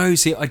don't know.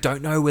 See, I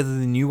don't know whether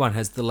the new one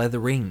has the leather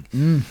ring.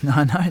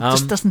 I know. It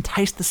just doesn't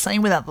taste the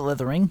same without the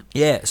leather ring.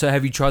 Yeah, so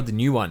have you tried the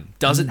new one?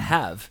 Does it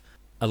have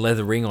a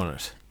leather ring on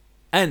it?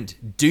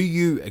 And do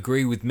you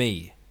agree with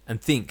me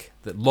and think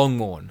that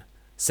Longmorn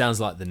sounds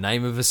like the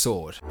name of a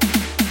sword?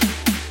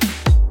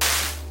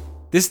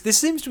 This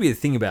seems to be the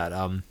thing about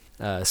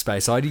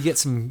Speyside. You get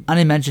some...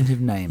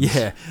 Unimaginative names.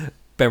 Yeah.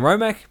 Ben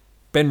Romack,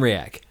 Ben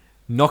Riak.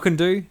 Knock and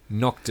do,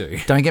 knock do.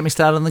 Don't get me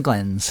started on the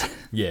Glens.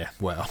 Yeah,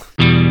 well.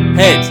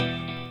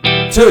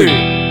 Head to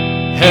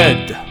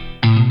head.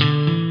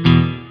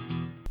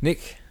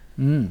 Nick,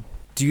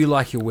 do you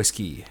like your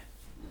whiskey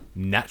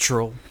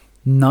natural?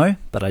 No,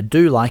 but I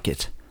do like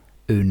it.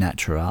 Au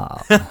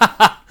natural.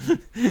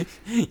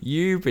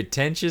 You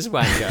pretentious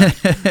wanker.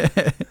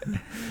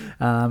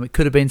 It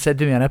could have been said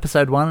to me on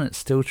episode 1, and it's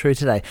still true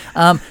today.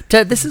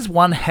 Ted, this is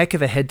one heck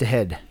of a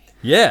head-to-head.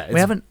 Yeah. We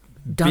haven't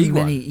done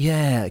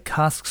many,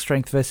 cask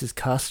strength versus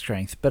cask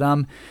strength. But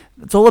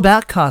it's all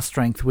about cask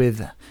strength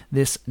with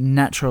this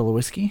natural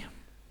whiskey.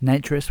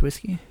 Naturist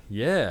whiskey.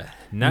 Yeah.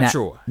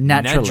 Natural.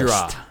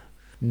 Naturalist.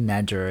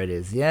 Nadra it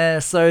is. Yeah,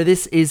 so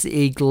this is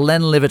a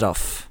Glenlivet.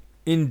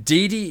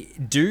 Indeedy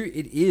do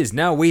it is.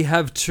 Now we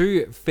have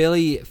two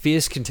fairly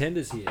fierce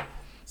contenders here.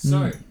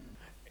 So,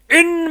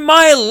 in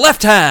my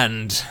left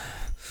hand,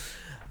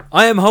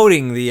 I am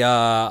holding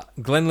the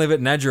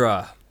Glenlivet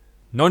Nadra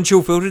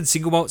non-chill filtered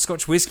single malt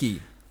Scotch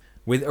whiskey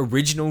with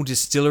original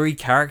distillery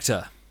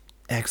character.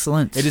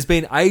 Excellent. It has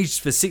been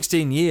aged for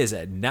 16 years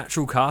at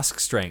natural cask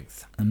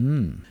strength,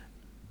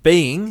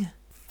 being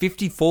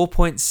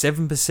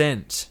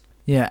 54.7%.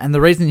 Yeah, and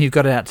the reason you've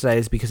got it out today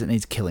is because it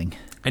needs killing.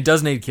 It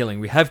does need killing.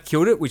 We have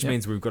killed it, which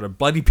means we've got a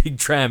bloody big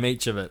tram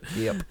each of it.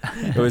 Yep.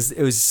 It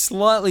was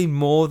slightly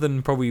more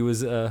than probably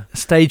was.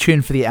 Stay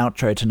tuned for the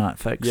outro tonight,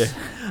 folks. Yeah.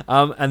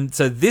 And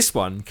so this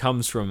one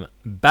comes from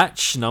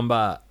batch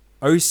number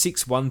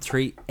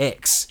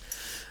 0613X,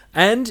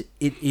 and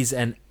it is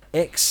an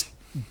X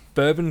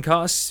bourbon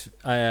cask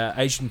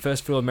aged in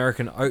first fill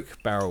American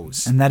oak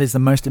barrels. And that is the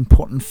most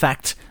important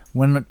fact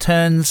when it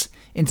turns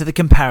into the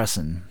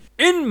comparison.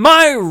 In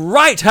my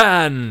right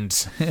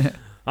hand,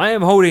 I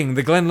am holding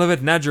the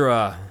Glenlivet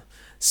Nadra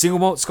single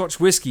malt Scotch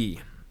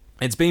whiskey.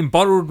 It's been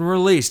bottled and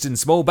released in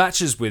small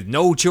batches with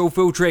no chill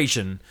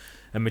filtration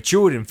and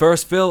matured in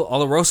first fill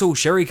Oloroso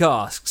sherry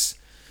casks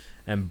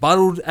and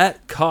bottled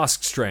at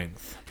cask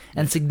strength.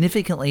 And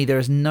significantly, there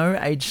is no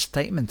age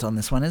statement on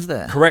this one, is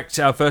there? Correct.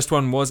 Our first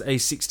one was a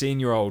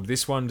 16-year-old.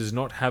 This one does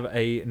not have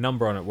a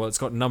number on it. Well, it's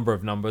got a number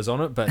of numbers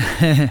on it, but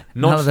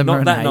not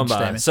that number.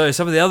 Statement. So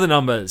some of the other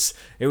numbers.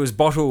 It was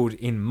bottled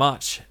in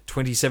March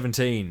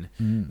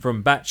 2017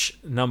 from batch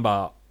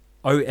number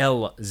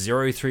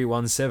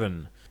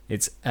OL0317.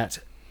 It's at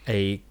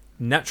a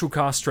natural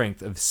cask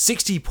strength of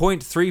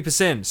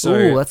 60.3%. So,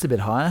 ooh, that's a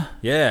bit higher.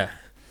 Yeah.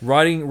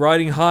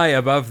 Riding high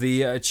above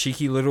the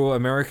cheeky little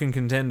American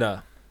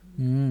contender.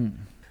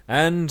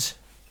 And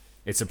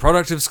it's a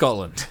product of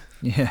Scotland.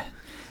 Yeah,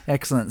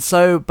 excellent.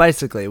 So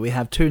basically, we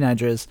have two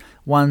Nadras.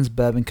 One's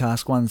bourbon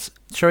cask, one's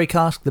sherry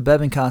cask. The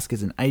bourbon cask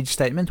is an age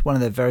statement, one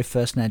of their very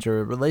first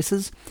Nadra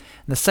releases.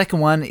 The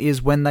second one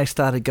is when they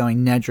started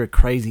going Nadra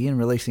crazy and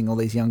releasing all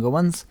these younger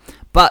ones.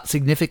 But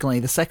significantly,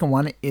 the second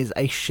one is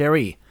a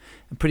sherry,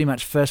 pretty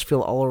much first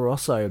fill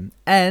Oloroso,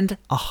 and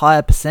a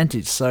higher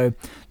percentage. So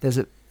there's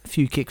a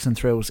few kicks and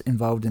thrills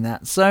involved in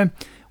that. So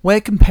we're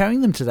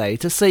comparing them today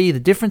to see the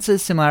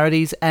differences,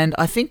 similarities, and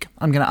I think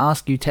I'm going to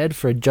ask you, Ted,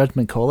 for a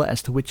judgment caller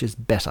as to which is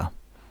better.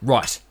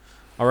 Right.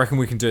 I reckon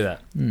we can do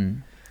that.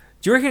 Do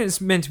you reckon it's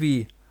meant to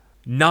be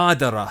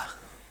Nadra?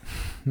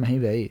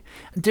 Maybe.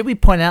 Did we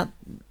point out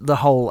the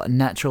whole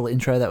natural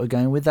intro that we're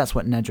going with? That's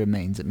what Nadra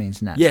means. It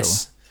means natural.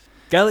 Yes.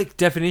 Gaelic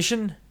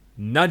definition,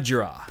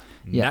 Nadra.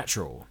 Yep.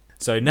 Natural.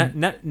 So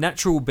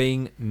natural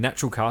being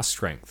natural cask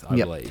strength, I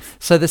believe.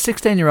 So the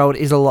 16-year-old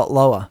is a lot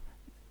lower.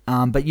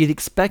 But you'd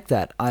expect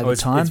that over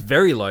time. It's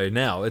very low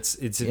now. It's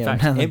in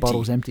fact now empty. The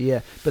bottle's empty,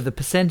 yeah. But the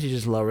percentage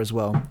is lower as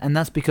well. And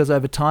that's because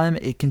over time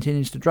it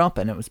continues to drop.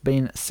 And it's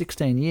been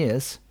 16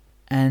 years.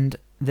 And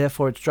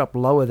therefore it's dropped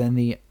lower than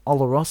the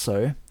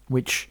Oloroso,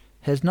 which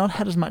has not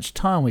had as much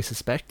time, we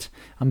suspect.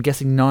 I'm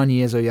guessing 9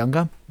 years or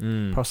younger.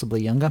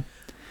 Possibly younger.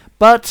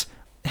 But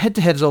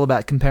head-to-head is all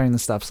about comparing the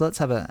stuff. So let's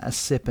have a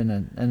sip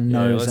and a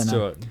nose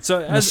and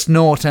a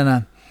snort and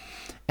a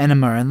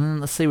enema, and then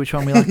let's see which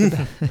one we like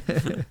the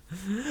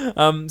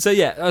best. So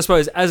yeah, I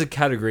suppose as a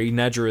category,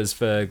 Nadras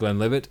for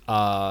Glenlivet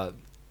are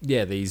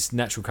these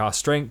natural cask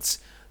strengths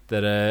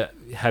that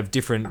have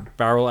different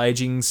barrel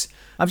agings.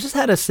 I've just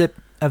had a sip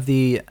of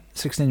the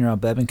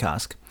 16-year-old bourbon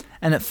cask,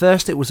 and at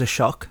first it was a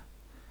shock,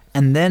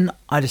 and then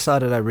I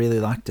decided I really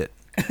liked it.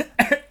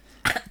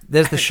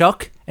 There's the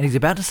shock, and he's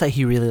about to say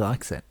he really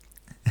likes it.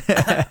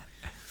 I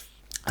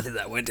think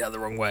that went down the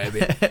wrong way a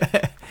bit.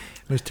 It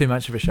was too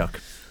much of a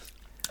shock.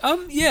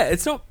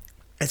 It's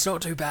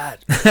not too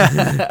bad.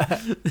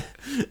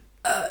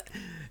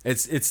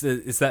 It's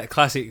that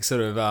classic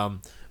sort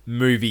of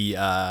movie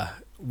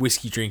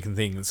whiskey drinking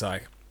thing. It's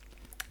like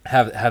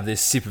have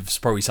this sip of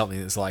probably something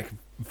that's like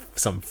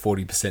some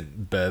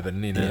 40%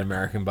 bourbon in an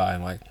American bar,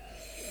 and like,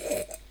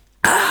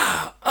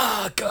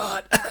 oh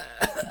god.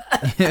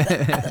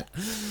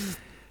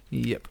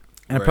 Yep.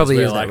 And Whereas it probably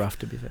we're is like, that rough,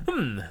 to be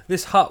fair.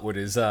 This Hutwood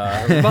is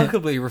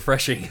remarkably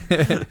refreshing.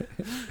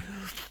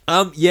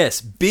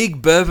 Yes,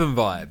 big bourbon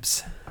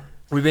vibes.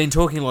 We've been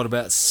talking a lot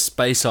about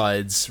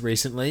Speysides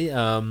recently,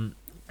 and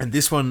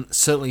this one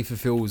certainly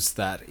fulfills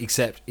that,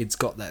 except it's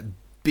got that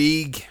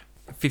big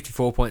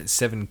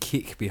 54.7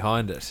 kick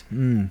behind it.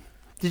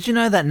 Did you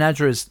know that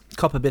Nadras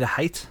cop a bit of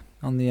hate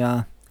on the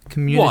Why?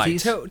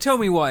 communities? Tell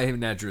me why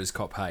Nadras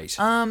cop hate.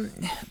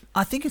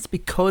 I think it's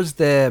because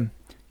they're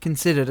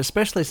considered,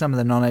 especially some of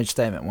the non-age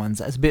statement ones,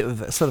 as a bit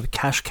of a sort of a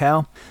cash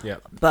cow.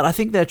 Yep. But I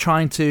think they're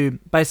trying to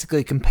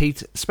basically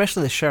compete,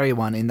 especially the sherry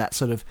one, in that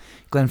sort of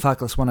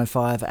Glenfarclas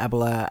 105,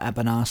 Abelard,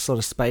 Abanar sort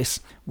of space,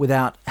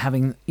 without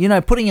having,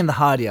 putting in the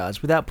hard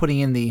yards, without putting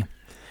in the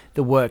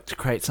work to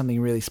create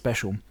something really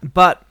special.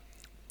 But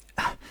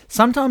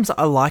sometimes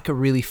I like a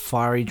really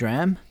fiery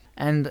dram,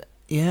 and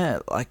yeah,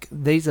 like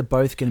these are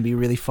both going to be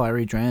really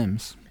fiery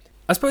drams.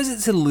 I suppose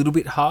it's a little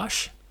bit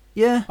harsh.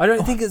 Yeah. I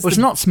don't think it's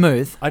not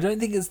smooth. I don't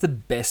think it's the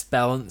best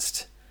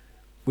balanced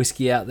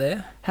whiskey out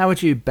there. How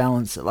would you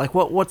balance it? Like,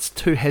 what's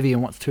too heavy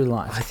and what's too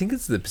light? I think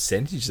it's the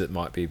percentage that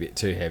might be a bit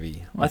too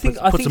heavy. Well,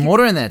 put some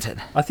water in there,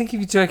 Ted. I think if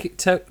you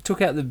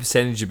took out the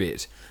percentage a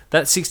bit,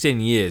 that 16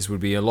 years would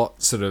be a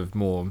lot sort of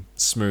more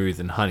smooth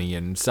and honey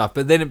and stuff.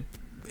 But then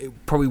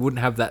it probably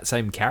wouldn't have that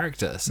same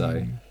character.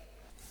 So,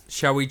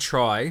 shall we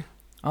try?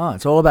 Oh,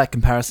 it's all about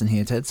comparison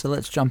here, Ted. So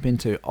let's jump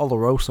into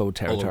Oloroso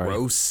territory.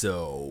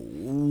 Oloroso.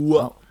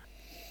 Oh.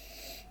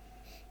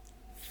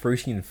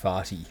 Fruity and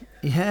farty.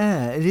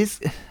 Yeah, it is.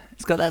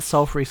 It's got that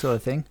sulphury sort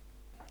of thing.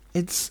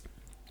 It's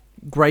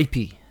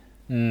grapey.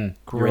 Grapey.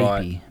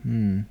 Right.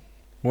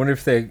 I wonder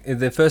if they're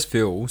their first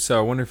fill, so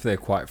I wonder if they're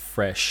quite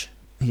fresh.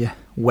 Yeah,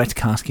 wet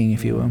casking,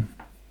 if you will.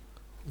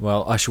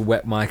 Well, I shall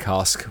wet my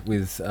cask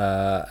with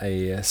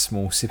a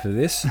small sip of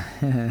this.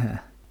 There's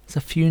a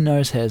few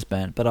nose hairs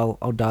burnt, but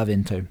I'll dive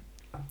into.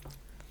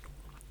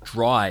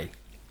 Dry.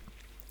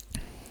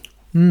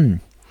 I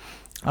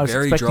was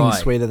Very expecting dry.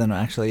 sweeter than it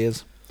actually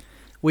is.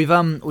 We've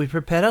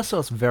prepared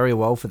ourselves very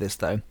well for this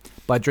though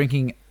by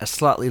drinking a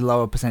slightly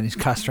lower percentage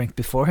cask strength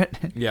before it.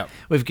 Yep.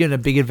 We've given a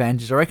big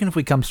advantage. I reckon if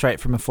we come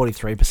straight from a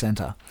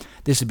 43%er,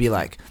 this would be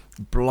like,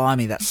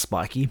 blimey, that's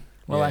spiky.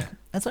 Well, Yeah. like,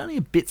 that's only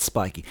a bit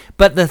spiky.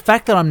 But the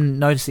fact that I'm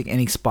noticing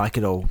any spike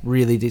at all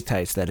really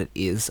dictates that it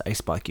is a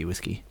spiky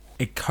whiskey.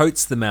 It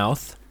coats the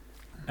mouth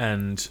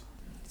and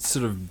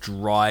sort of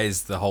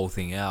dries the whole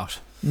thing out.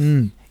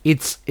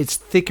 It's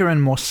thicker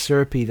and more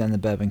syrupy than the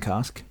bourbon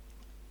cask.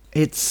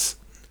 It's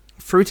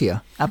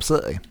fruitier,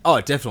 absolutely.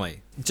 Oh,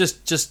 definitely.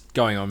 Just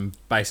going on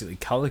basically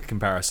colour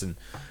comparison,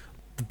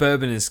 the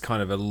bourbon is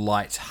kind of a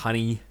light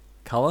honey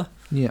colour.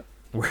 Yeah.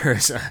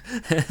 Whereas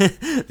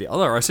the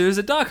Oloroso is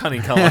a dark honey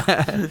colour.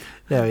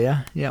 There we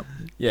are. Yep.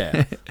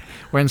 Yeah.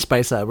 We're in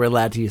Spacer. We're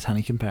allowed to use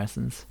honey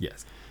comparisons.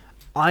 Yes.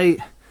 I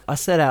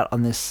set out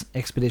on this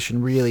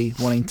expedition really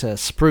wanting to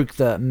spruik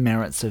the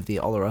merits of the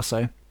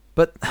Oloroso.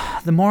 But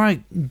the more I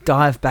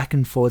dive back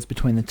and forwards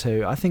between the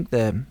two, I think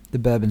the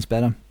bourbon's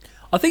better.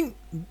 I think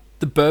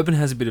the bourbon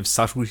has a bit of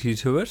subtlety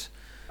to it.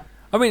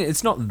 I mean,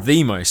 it's not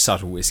the most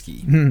subtle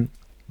whiskey,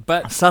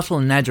 but Subtle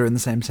and Nadra in the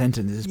same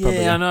sentence is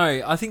probably... yeah, I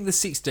know. I think the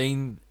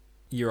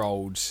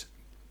 16-year-old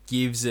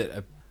gives it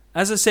a...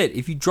 As I said,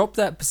 if you drop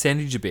that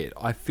percentage a bit,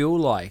 I feel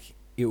like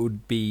it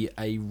would be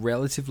a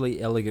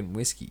relatively elegant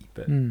whiskey.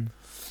 But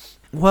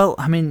Well,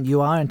 I mean,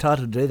 you are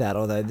entitled to do that,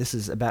 although this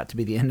is about to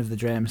be the end of the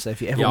dram, so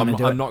if you ever want to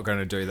do it... I'm not going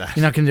to do that.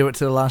 You're not going to do it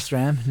to the last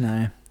dram?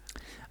 No.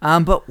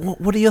 But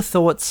what are your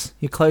thoughts,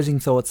 your closing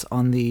thoughts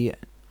on the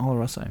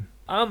Oloroso?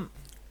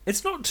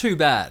 It's not too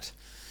bad,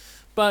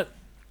 but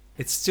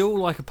it's still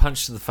like a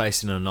punch to the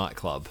face in a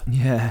nightclub.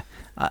 Yeah,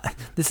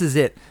 this is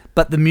it.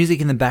 But the music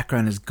in the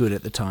background is good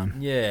at the time.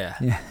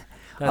 Yeah.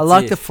 I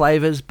like the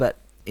flavours, but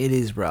it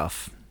is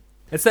rough.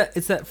 It's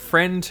that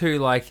friend who,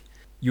 like,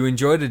 you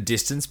enjoy at a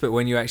distance, but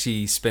when you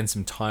actually spend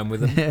some time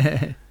with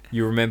them,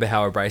 you remember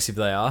how abrasive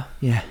they are.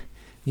 Yeah,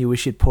 you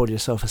wish you'd poured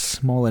yourself a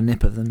smaller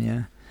nip of them,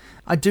 yeah.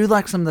 I do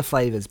like some of the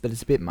flavours, but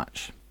it's a bit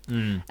much.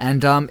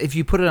 And if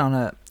you put it on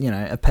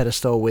a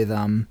pedestal with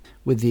the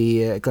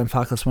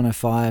Glenfarclas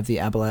 105, the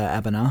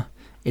Abelard Abanar,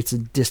 it's a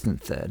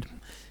distant third.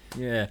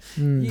 Yeah.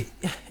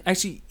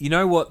 Actually, you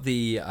know what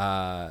the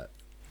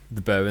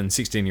bourbon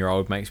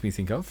 16-year-old makes me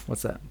think of?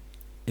 What's that?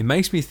 It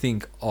makes me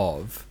think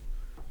of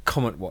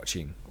comet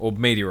watching or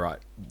meteorite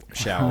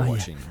shower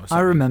watching. Or something.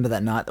 I remember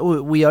that night.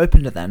 We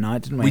opened it that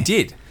night, didn't we? We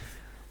did.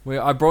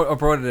 I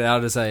brought it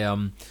out as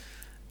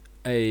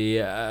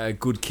a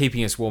good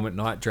keeping us warm at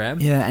night dram.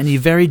 Yeah, and you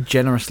very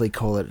generously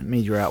call it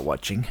meteorite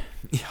watching.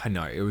 Yeah, I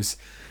know. It was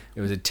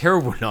a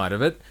terrible night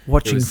of it.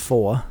 Watching It was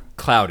for.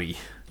 cloudy.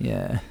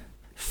 Yeah.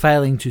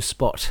 Failing to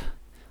spot,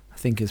 I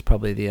think, is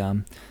probably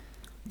the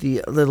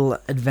little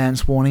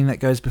advance warning that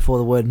goes before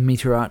the word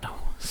meteorite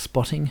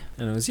spotting.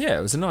 And it was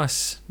a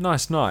nice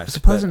night. It was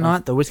a pleasant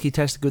night. The whiskey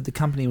tasted good. The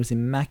company was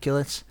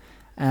immaculate.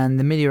 And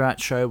the Meteorite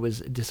show was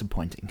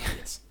disappointing.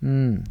 Yes.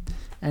 And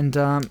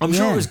I'm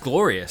sure it was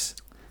glorious.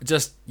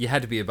 Just, you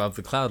had to be above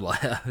the cloud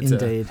layer.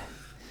 Indeed.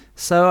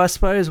 So I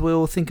suppose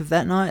we'll think of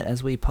that night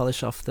as we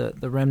polish off the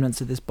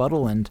remnants of this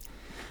bottle, and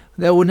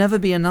there will never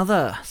be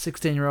another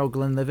 16-year-old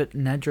Glenlivet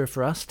Nadra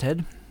for us,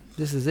 Ted.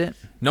 This is it.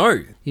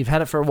 No. You've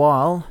had it for a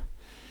while,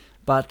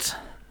 but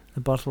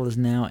the bottle is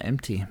now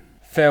empty.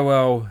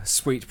 Farewell,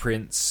 sweet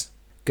prince.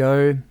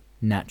 Go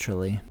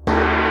naturally.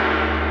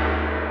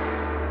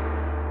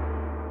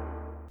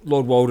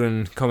 Lord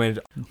Walden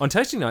commented, on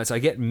tasting notes, I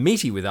get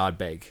meaty with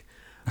Ardbeg.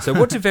 So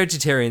what do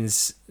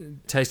vegetarians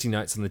tasting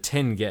notes on the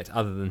 10 get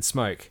other than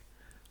smoke?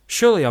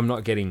 Surely I'm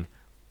not getting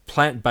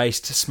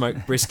plant-based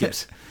smoked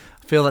brisket.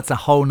 I feel that's a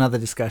whole nother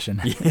discussion.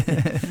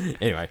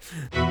 Anyway.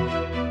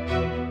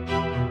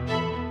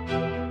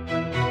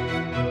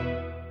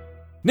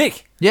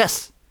 Nick.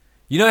 Yes.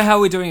 You know how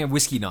we're doing a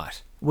whiskey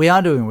night? We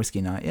are doing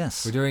whiskey night,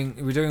 yes. We're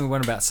doing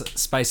one about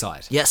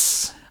Speyside.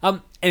 Yes.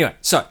 Anyway,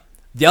 so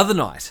the other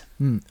night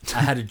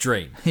I had a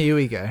dream. Here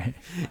we go.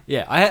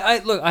 Yeah,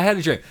 I had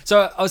a dream.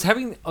 So I was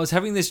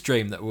having this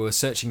dream that we were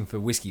searching for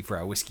whiskey for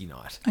our whiskey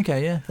night.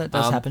 Okay, yeah, that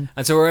does happen.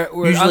 And so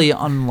we're usually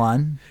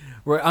online.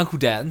 We're at Uncle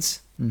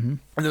Dan's, and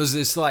there was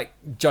this like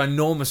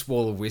ginormous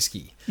wall of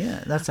whiskey.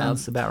 Yeah, that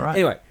sounds about right.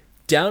 Anyway,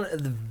 down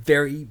at the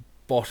very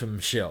bottom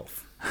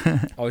shelf, I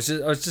was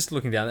just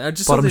looking down. I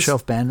just Bottom saw this,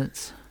 shelf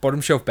bandits.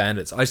 Bottom shelf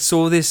bandits. I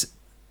saw this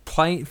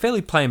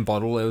fairly plain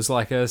bottle. It was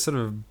like a sort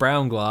of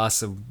brown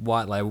glass, a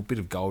white label, bit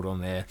of gold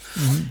on there.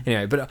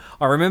 Anyway, but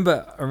I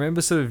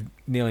remember sort of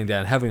kneeling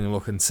down, having a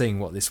look, and seeing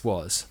what this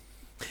was.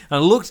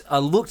 And I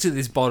looked at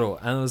this bottle,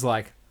 and I was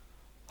like,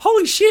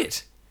 "Holy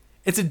shit!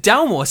 It's a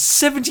Dalmore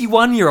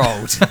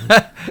 71-year-old."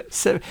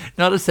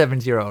 Not a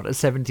 70-year-old, a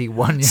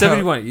 71-year-old.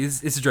 71.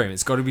 It's a dream.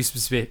 It's got to be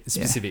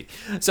specific.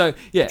 Yeah. So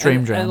yeah,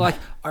 dream. And like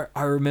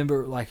I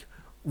remember like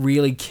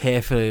really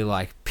carefully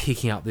like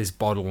picking up this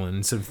bottle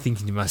and sort of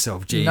thinking to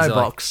myself, "Geez, no like,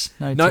 box,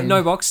 no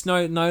box,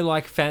 no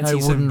like fancy no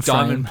sort wooden of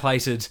diamond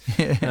plated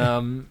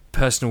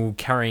personal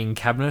carrying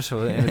cabinet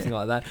or anything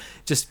like that."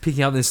 Just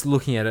picking up this,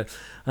 looking at it,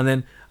 and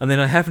then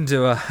I happened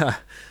to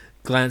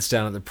glance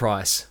down at the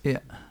price. Yeah.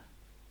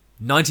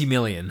 90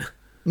 million.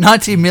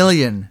 90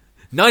 million.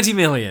 90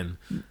 million.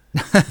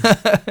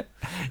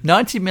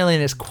 90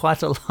 million is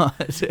quite a lot.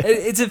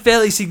 It's a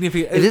fairly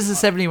significant... It is a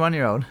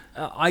 71-year-old.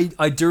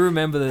 I do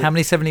remember that... How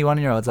many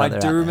 71-year-olds are there?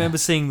 I do remember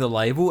seeing the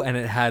label, and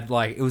it had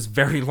like... It was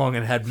very long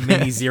and had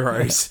many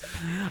zeros.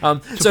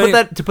 To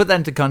put that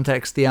into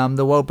context, the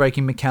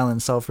world-breaking Macallan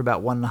sold for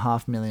about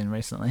 1.5 million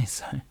recently,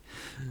 so...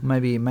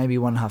 Maybe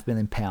 1.5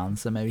 million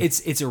pounds. So maybe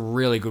it's a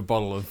really good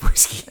bottle of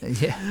whiskey.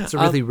 Yeah, it's a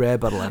really rare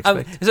bottle. I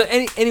expect. So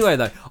anyway,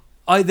 though,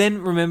 I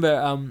then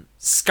remember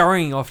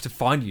scurrying off to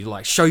find you,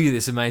 like show you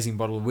this amazing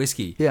bottle of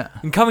whiskey. Yeah,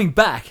 and coming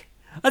back,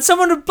 and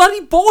someone had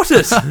bloody bought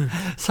it.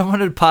 Someone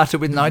had parted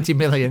with 90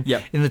 million.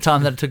 Yep. In the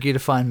time that it took you to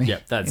find me.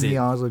 Yep, that's in it. The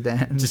Isles of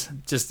Dan.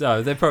 Just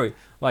they're probably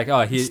like,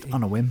 oh, here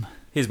on a whim.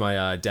 Here's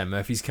my Dan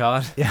Murphy's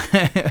card.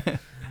 Yeah.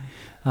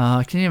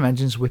 Can you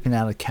imagine just whipping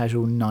out a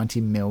casual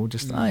 90 mil?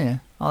 Just, oh yeah,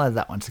 I'll add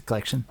that one to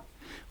collection.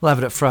 We'll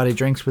have it at Friday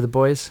drinks with the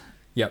boys.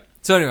 Yep.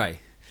 So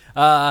anyway,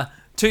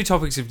 2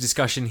 topics of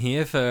discussion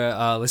here for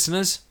our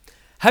listeners.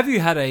 Have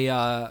you had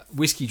a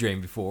whiskey dream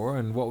before,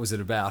 and what was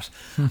it about?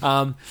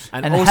 And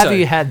also, have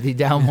you had the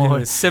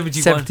Dalmore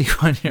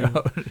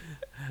 71-year-old?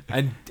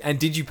 And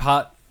did you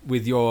part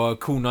with your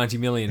cool 90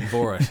 million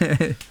for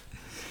it?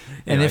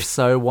 And if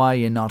so, why are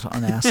you not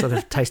on our sort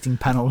of tasting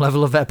panel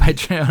level of our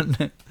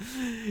Patreon?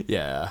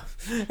 Yeah.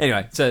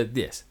 Anyway, so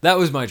yes, that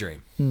was my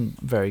dream.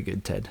 Very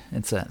good, Ted.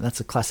 That's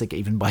a classic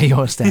even by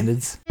your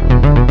standards.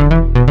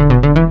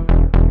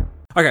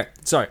 Okay,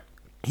 so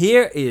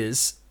here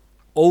is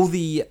all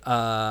the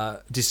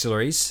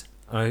distilleries.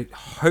 I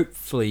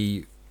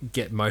hopefully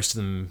get most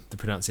of them, the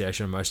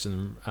pronunciation of most of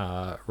them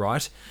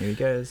right. Here he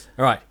goes.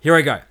 All right, here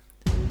I go.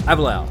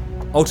 Aberlour,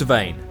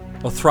 Altavane,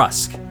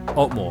 Othrusk,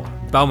 Altmore,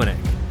 Balmenic,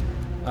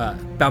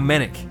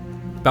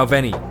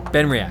 Balvenie,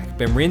 Benriach,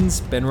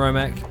 Benrins,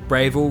 Benromac,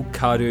 Bravel,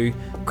 Cardew,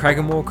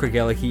 Craggamore,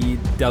 Craigellachie,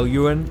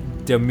 Dalhuan,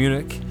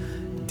 Delmunic,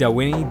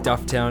 Dalwhinnie,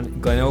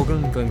 Dufftown,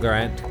 Glenelgan,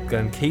 Glengrant,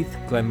 Glenkeith,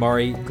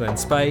 Glenmorrie,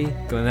 Glenspey,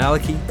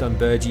 Glenallachie,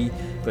 Glenburgie,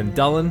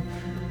 Glendullan,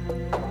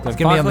 It's going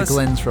to be on the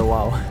Glens for a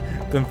while.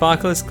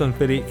 Glenfarclas,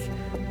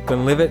 Glenfiddich,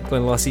 Glenlivet,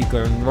 Glenlossie,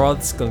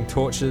 Glenrothes,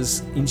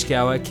 Glentorches,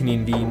 Inchgower,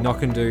 Kinindi,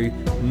 Knockandoo,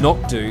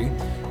 Knockdoo,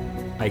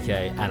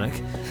 aka Anak,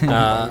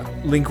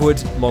 Linkwood,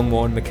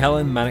 Longmorn,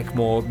 Macallan,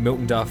 Manickmore,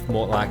 Milton Duff,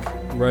 Mortlach,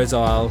 Rose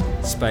Isle,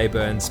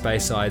 Speyburn,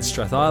 Speyside,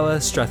 Strathisla,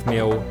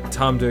 Strathmill,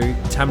 Tamdhu,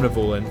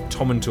 Tamnavulin,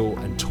 Tomintoul,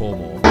 and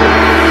Tormore.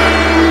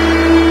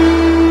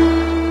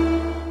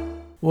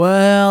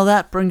 Well,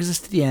 that brings us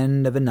to the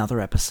end of another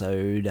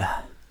episode.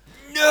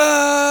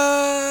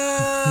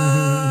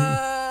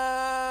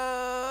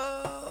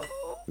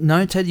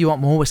 No, Ted, you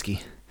want more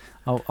whiskey?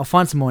 I'll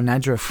find some more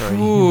Nadra for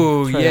you.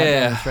 Ooh, Throw that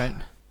down the throat.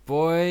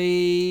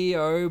 Boy,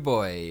 oh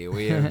boy,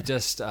 we have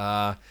just,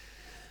 well,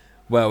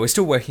 we're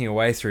still working our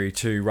way through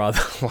 2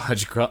 rather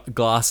large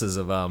glasses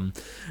of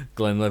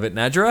Glenlivet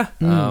Nadra.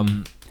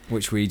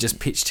 which we just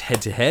pitched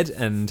head to head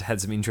and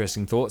had some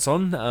interesting thoughts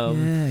on.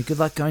 Yeah, good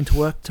luck going to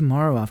work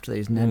tomorrow after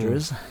these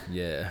Nedras.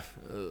 Yeah.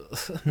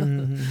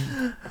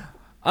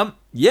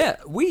 Yeah,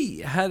 we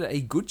had a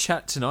good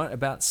chat tonight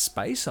about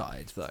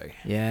Speyside, though.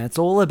 Yeah, it's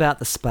all about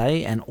the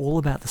spay and all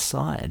about the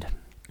side.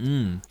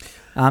 Mm.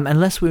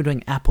 Unless we were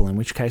doing apple, in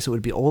which case it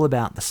would be all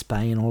about the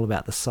spay and all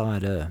about the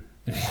cider.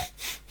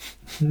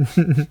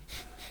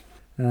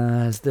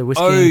 As the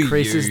whiskey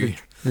increases,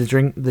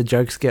 the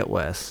jokes get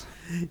worse.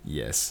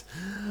 Yes.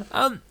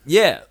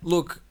 Yeah,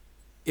 look,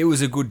 it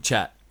was a good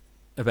chat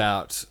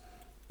about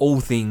all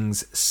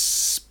things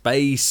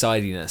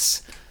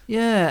Speysidiness.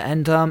 Yeah,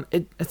 and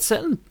it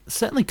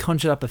certainly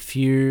conjured up a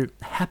few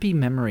happy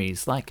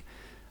memories. Like,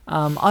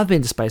 I've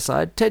been to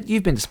Speyside. Ted,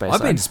 you've been to Speyside.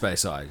 I've been to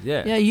Speyside,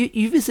 yeah. Yeah,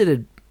 you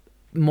visited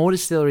more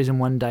distilleries in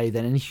one day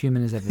than any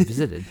human has ever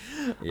visited.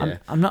 Yeah.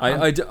 I'm not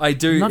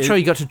sure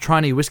you got to try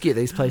any whiskey at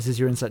these places.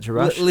 You're in such a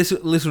rush.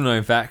 Little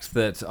known fact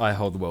that I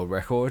hold the world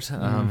record.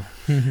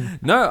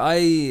 No,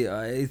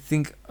 I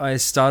think I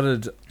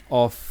started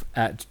off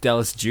at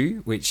Dallas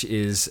Dew, which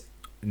is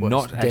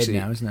not it's dead actually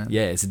now, isn't it?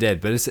 Yeah, it's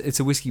dead, but it's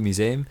a whiskey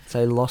museum. It's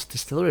a lost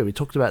distillery. We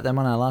talked about them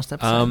on our last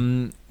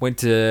episode. Went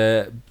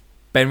to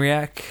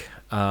Benriach,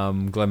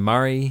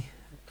 Glenmurray.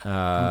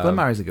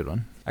 Glenmurray's a good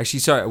one.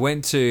 Actually, sorry, I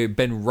went to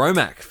Ben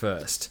Romac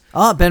first.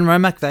 Oh, Ben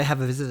Romac, they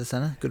have a visitor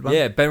centre. Good one.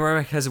 Yeah, Ben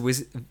Romac has a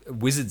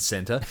wizard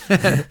centre.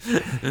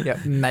 Yeah,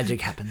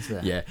 magic happens there.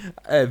 Yeah,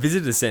 a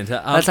visitor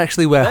centre. That's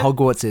actually where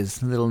Hogwarts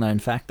is. Little known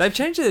fact. They've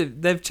changed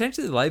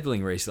the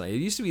labelling recently. It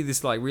used to be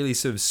this like really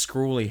sort of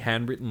scrawly,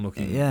 handwritten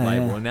looking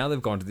label, and now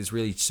they've gone to this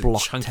really sort of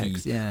block chunky,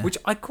 text, yeah. which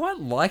I quite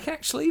like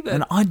actually. But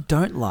And I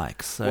don't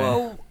like, so...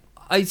 well,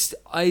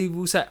 I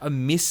will say I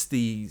miss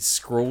the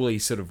scrawly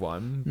sort of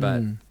one,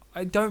 but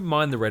I don't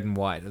mind the red and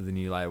white of the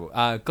new label.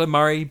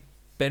 Glenmurray,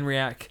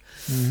 Benriach,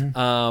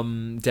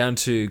 down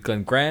to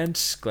Glen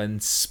Grant,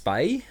 Glen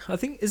Spey. I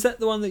think is that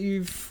the one that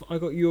I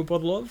got you a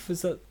bottle of?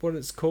 Is that what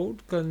it's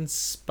called? Glen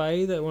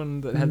Spey, that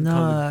one that had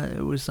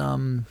it was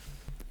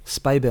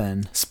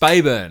Speyburn.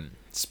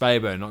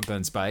 Speyburn, not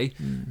Glen Spey.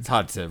 It's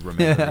hard to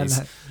remember these.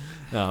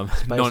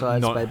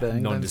 Speyside,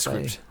 Speyburn,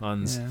 Nondescript Glen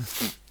ones.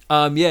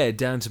 Yeah.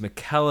 Down to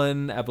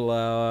Macallan,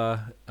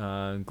 Aberlour,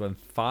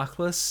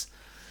 Glenfarclas.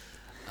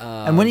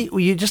 And when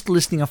you just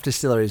listing off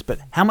distilleries, but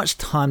how much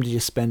time did you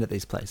spend at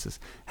these places?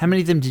 How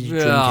many of them did you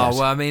drink at?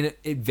 Well, I mean,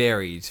 it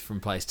varied from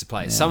place to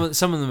place. Yeah.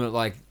 Some of them are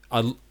like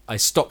I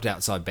stopped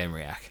outside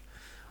Benriach,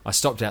 I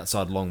stopped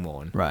outside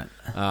Longmorn, Right.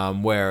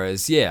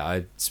 Whereas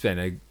I spent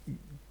a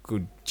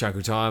good chunk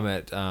of time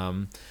at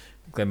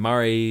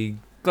Glenmurray,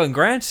 Glen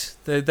Grant.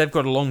 They've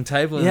got a long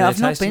table. In I've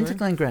their not been tasting to room.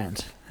 Glen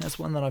Grant. That's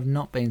one that I've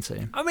not been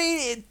to. I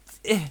mean,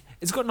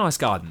 it's got nice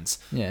gardens.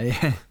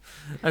 Yeah.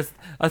 I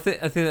think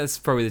that's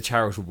probably the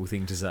charitable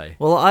thing to say.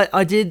 Well,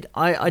 I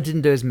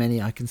didn't do as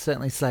many, I can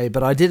certainly say,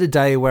 but I did a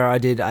day where I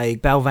did a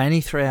Balvenie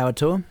 3-hour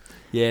tour.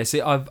 Yeah,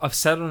 see, I've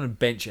sat on a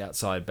bench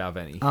outside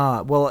Balvenie.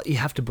 Well, you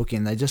have to book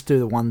in. They just do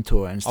the one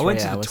tour and it's 3 hours. I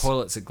went to the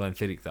toilets at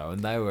Glenfiddich though,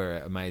 and they were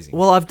amazing.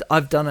 Well,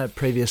 I've done a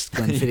previous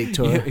Glenfiddich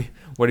tour.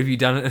 What have you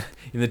done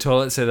in the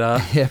toilets at?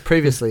 Yeah,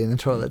 previously in the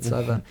toilets,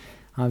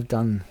 I've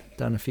done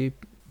a few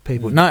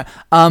people. No,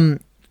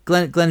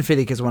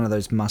 Glenfiddich is one of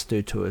those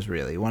must-do tours.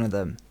 Really, one of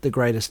the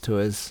greatest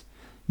tours.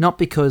 Not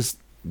because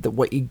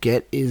what you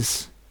get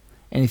is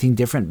anything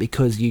different,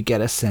 because you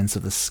get a sense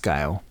of the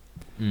scale,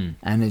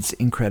 and it's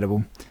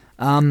incredible.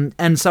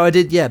 And so I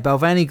did,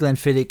 Balvenie,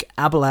 Glenfiddich,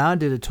 Aberlour,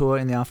 did a tour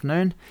in the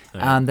afternoon,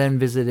 then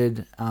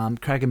visited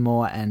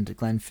Cragganmore and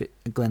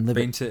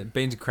Glenlivet.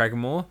 Been to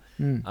Cragganmore.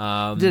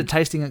 Did a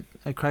tasting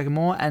at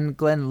Cragganmore and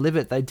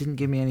Glenlivet. They didn't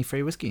give me any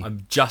free whiskey.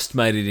 I've just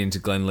made it into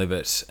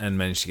Glenlivet and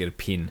managed to get a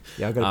pin.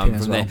 Yeah, I got a pin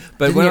as well. There.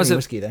 But when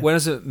I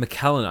was at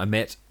Macallan, I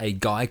met a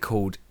guy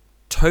called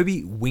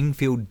Toby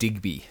Wingfield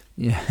Digby.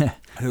 Yeah,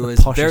 who was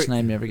the poshest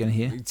name you're ever going to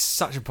hear. It's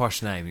such a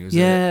posh name. He was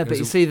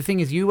you see, the thing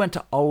is, you went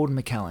to Old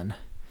Macallan.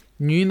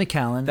 New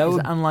Macallan is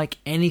unlike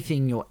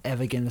anything you're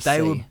ever going to see.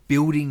 They were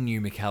building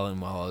New Macallan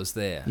while I was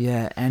there.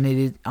 Yeah, and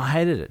I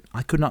hated it.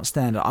 I could not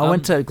stand it. I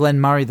went to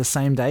Glenmurray the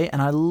same day,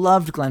 and I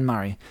loved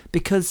Glenmurray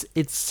because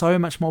it's so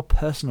much more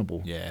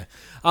personable. Yeah.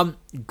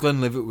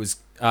 Glenlivet was...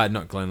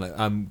 not Glenlivet.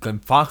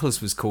 Glenfarclas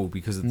was cool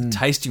because of the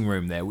tasting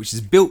room there, which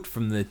is built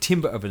from the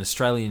timber of an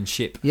Australian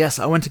ship. Yes,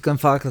 I went to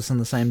Glenfarclas on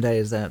the same day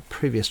as that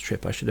previous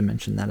trip. I should have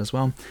mentioned that as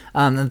well.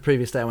 And the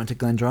previous day I went to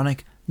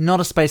Glendronach.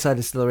 Not a Speyside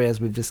distillery, as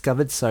we've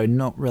discovered, so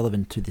not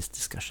relevant to this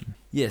discussion.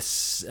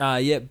 Yes.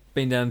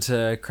 Been down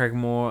to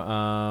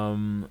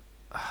Cragganmore.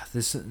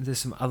 There's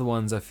some other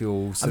ones I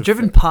feel... I've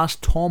driven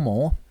past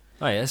Tormore.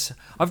 Oh, yes.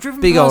 I've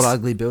driven Big past... old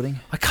ugly building.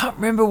 I can't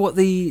remember what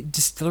the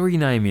distillery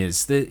name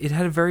is. It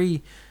had a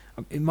very...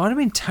 It might have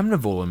been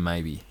Tamnavolan,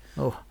 maybe.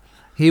 Oh,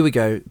 here we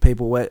go,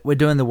 people. We're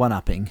doing the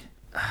one-upping.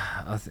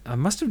 I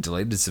must have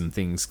deleted some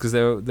things, because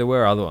there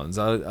were other ones.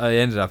 I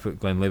ended up at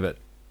Glenlivet.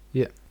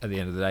 Yeah. At the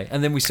end of the day.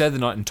 And then we stayed the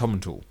night in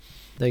Tomintoul.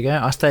 There you go.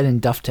 I stayed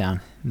in Dufftown,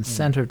 in the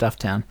centre of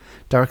Dufftown,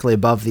 directly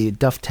above the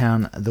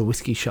Dufftown, the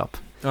whiskey shop.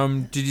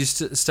 Did you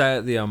stay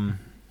at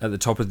the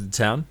top of the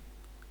town?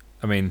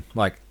 I mean,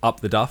 like,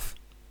 up the Duff?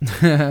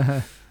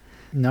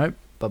 Nope,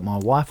 but my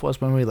wife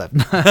was when we left.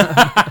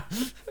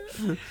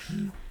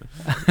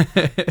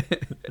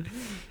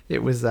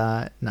 It was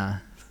it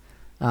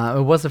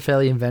was a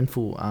fairly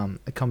eventful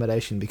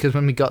accommodation, because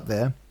when we got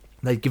there,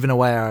 they'd given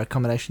away our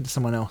accommodation to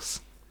someone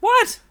else.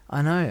 What?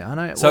 I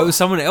know. So it was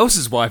someone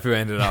else's wife who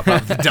ended up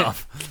the dump.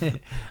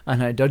 I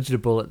know, dodged a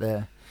bullet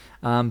there.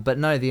 But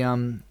no,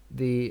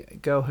 the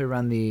girl who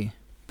ran the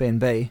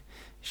B&B,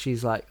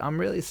 she's like, I'm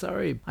really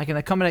sorry. I can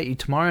accommodate you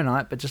tomorrow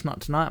night, but just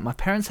not tonight. My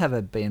parents have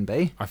a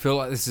B&B. I feel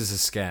like this is a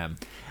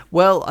scam.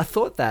 Well, I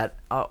thought that,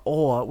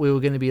 or we were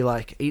going to be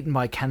like eaten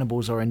by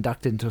cannibals or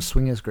inducted into a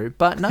swingers group,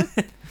 but no.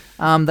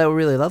 They were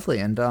really lovely,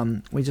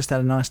 and we just had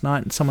a nice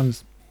night at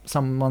someone's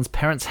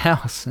parents'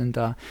 house. And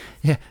the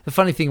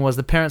funny thing was,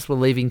 the parents were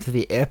leaving to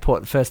the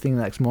airport first thing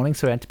the next morning,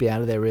 so we had to be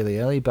out of there really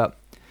early. But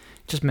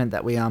it just meant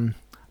that we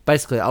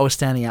basically, I was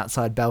standing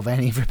outside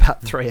Balvenie for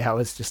about 3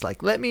 hours, just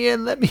like, let me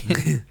in.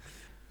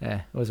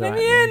 Yeah, it was Let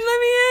alright.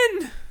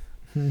 me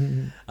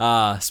in.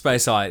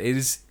 Speyside. It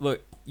is.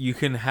 Look, you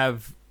can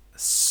have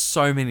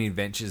so many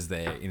adventures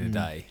there in a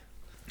day.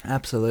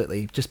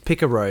 Absolutely. Just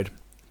pick a road,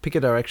 pick a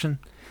direction,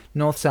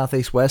 north, south,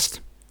 east,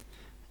 west,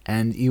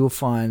 and you will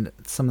find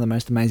some of the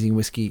most amazing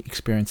whiskey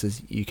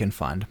experiences you can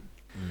find.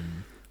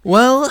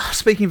 Well,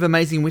 speaking of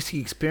amazing whiskey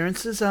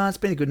experiences, it's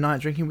been a good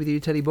night drinking with you,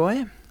 Teddy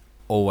boy.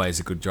 Always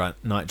a good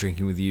night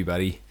drinking with you,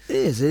 buddy.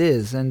 It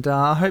is. And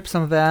I hope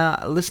some of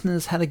our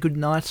listeners had a good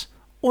night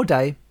or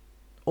day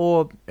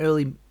or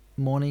early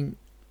morning.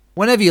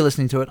 Whenever you're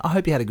listening to it, I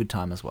hope you had a good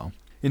time as well.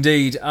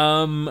 Indeed.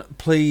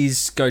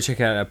 Please go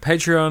check out our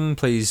Patreon.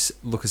 Please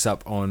look us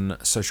up on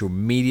social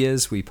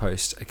medias. We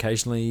post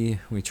occasionally.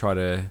 We try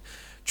to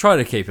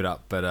keep it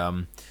up, but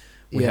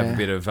we have a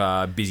bit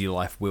of busy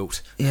life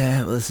wilt.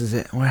 Yeah, well, this is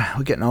it. We're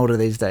getting older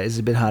these days. It's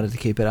a bit harder to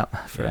keep it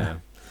up for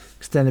an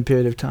extended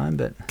period of time,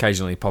 but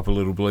occasionally pop a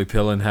little blue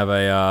pill and have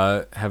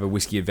a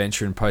whiskey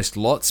adventure and post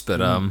lots.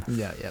 But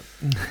yes.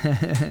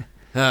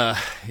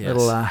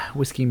 Little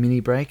whiskey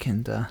mini break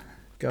and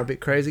go a bit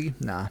crazy.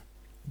 Nah.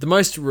 The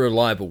most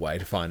reliable way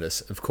to find us,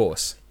 of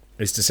course,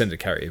 is to send a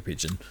carrier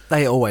pigeon.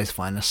 They always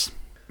find us.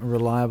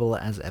 Reliable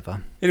as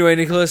ever. Anyway,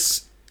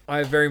 Nicholas,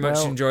 I very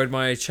much enjoyed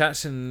my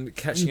chat and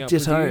catching up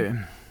with you.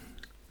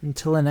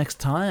 Until the next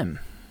time.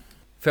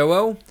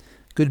 Farewell.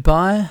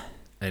 Goodbye.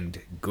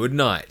 And good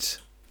night.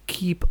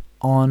 Keep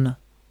on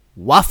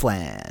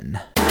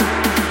waffling.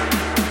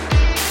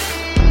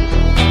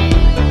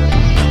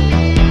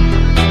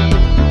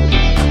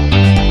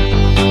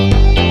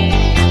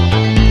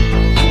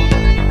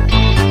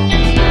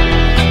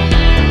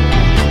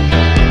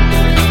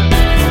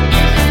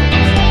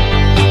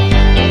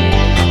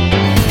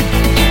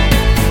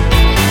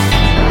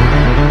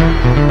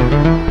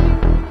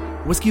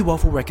 Whiskey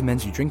Waffle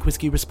recommends you drink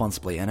whiskey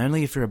responsibly and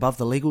only if you're above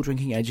the legal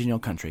drinking age in your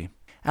country.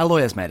 Our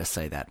lawyers made us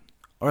say that.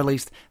 Or at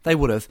least, they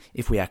would have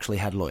if we actually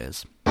had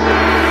lawyers.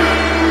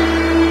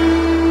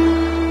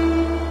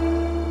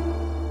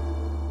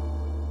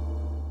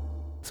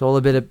 It's all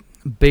a bit of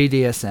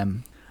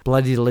BDSM.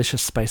 Bloody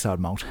delicious Speyside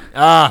malt.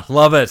 Ah,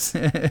 love it.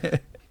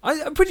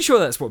 I'm pretty sure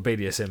that's what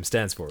BDSM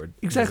stands for.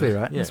 Exactly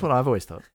right. Yeah. That's what I've always thought.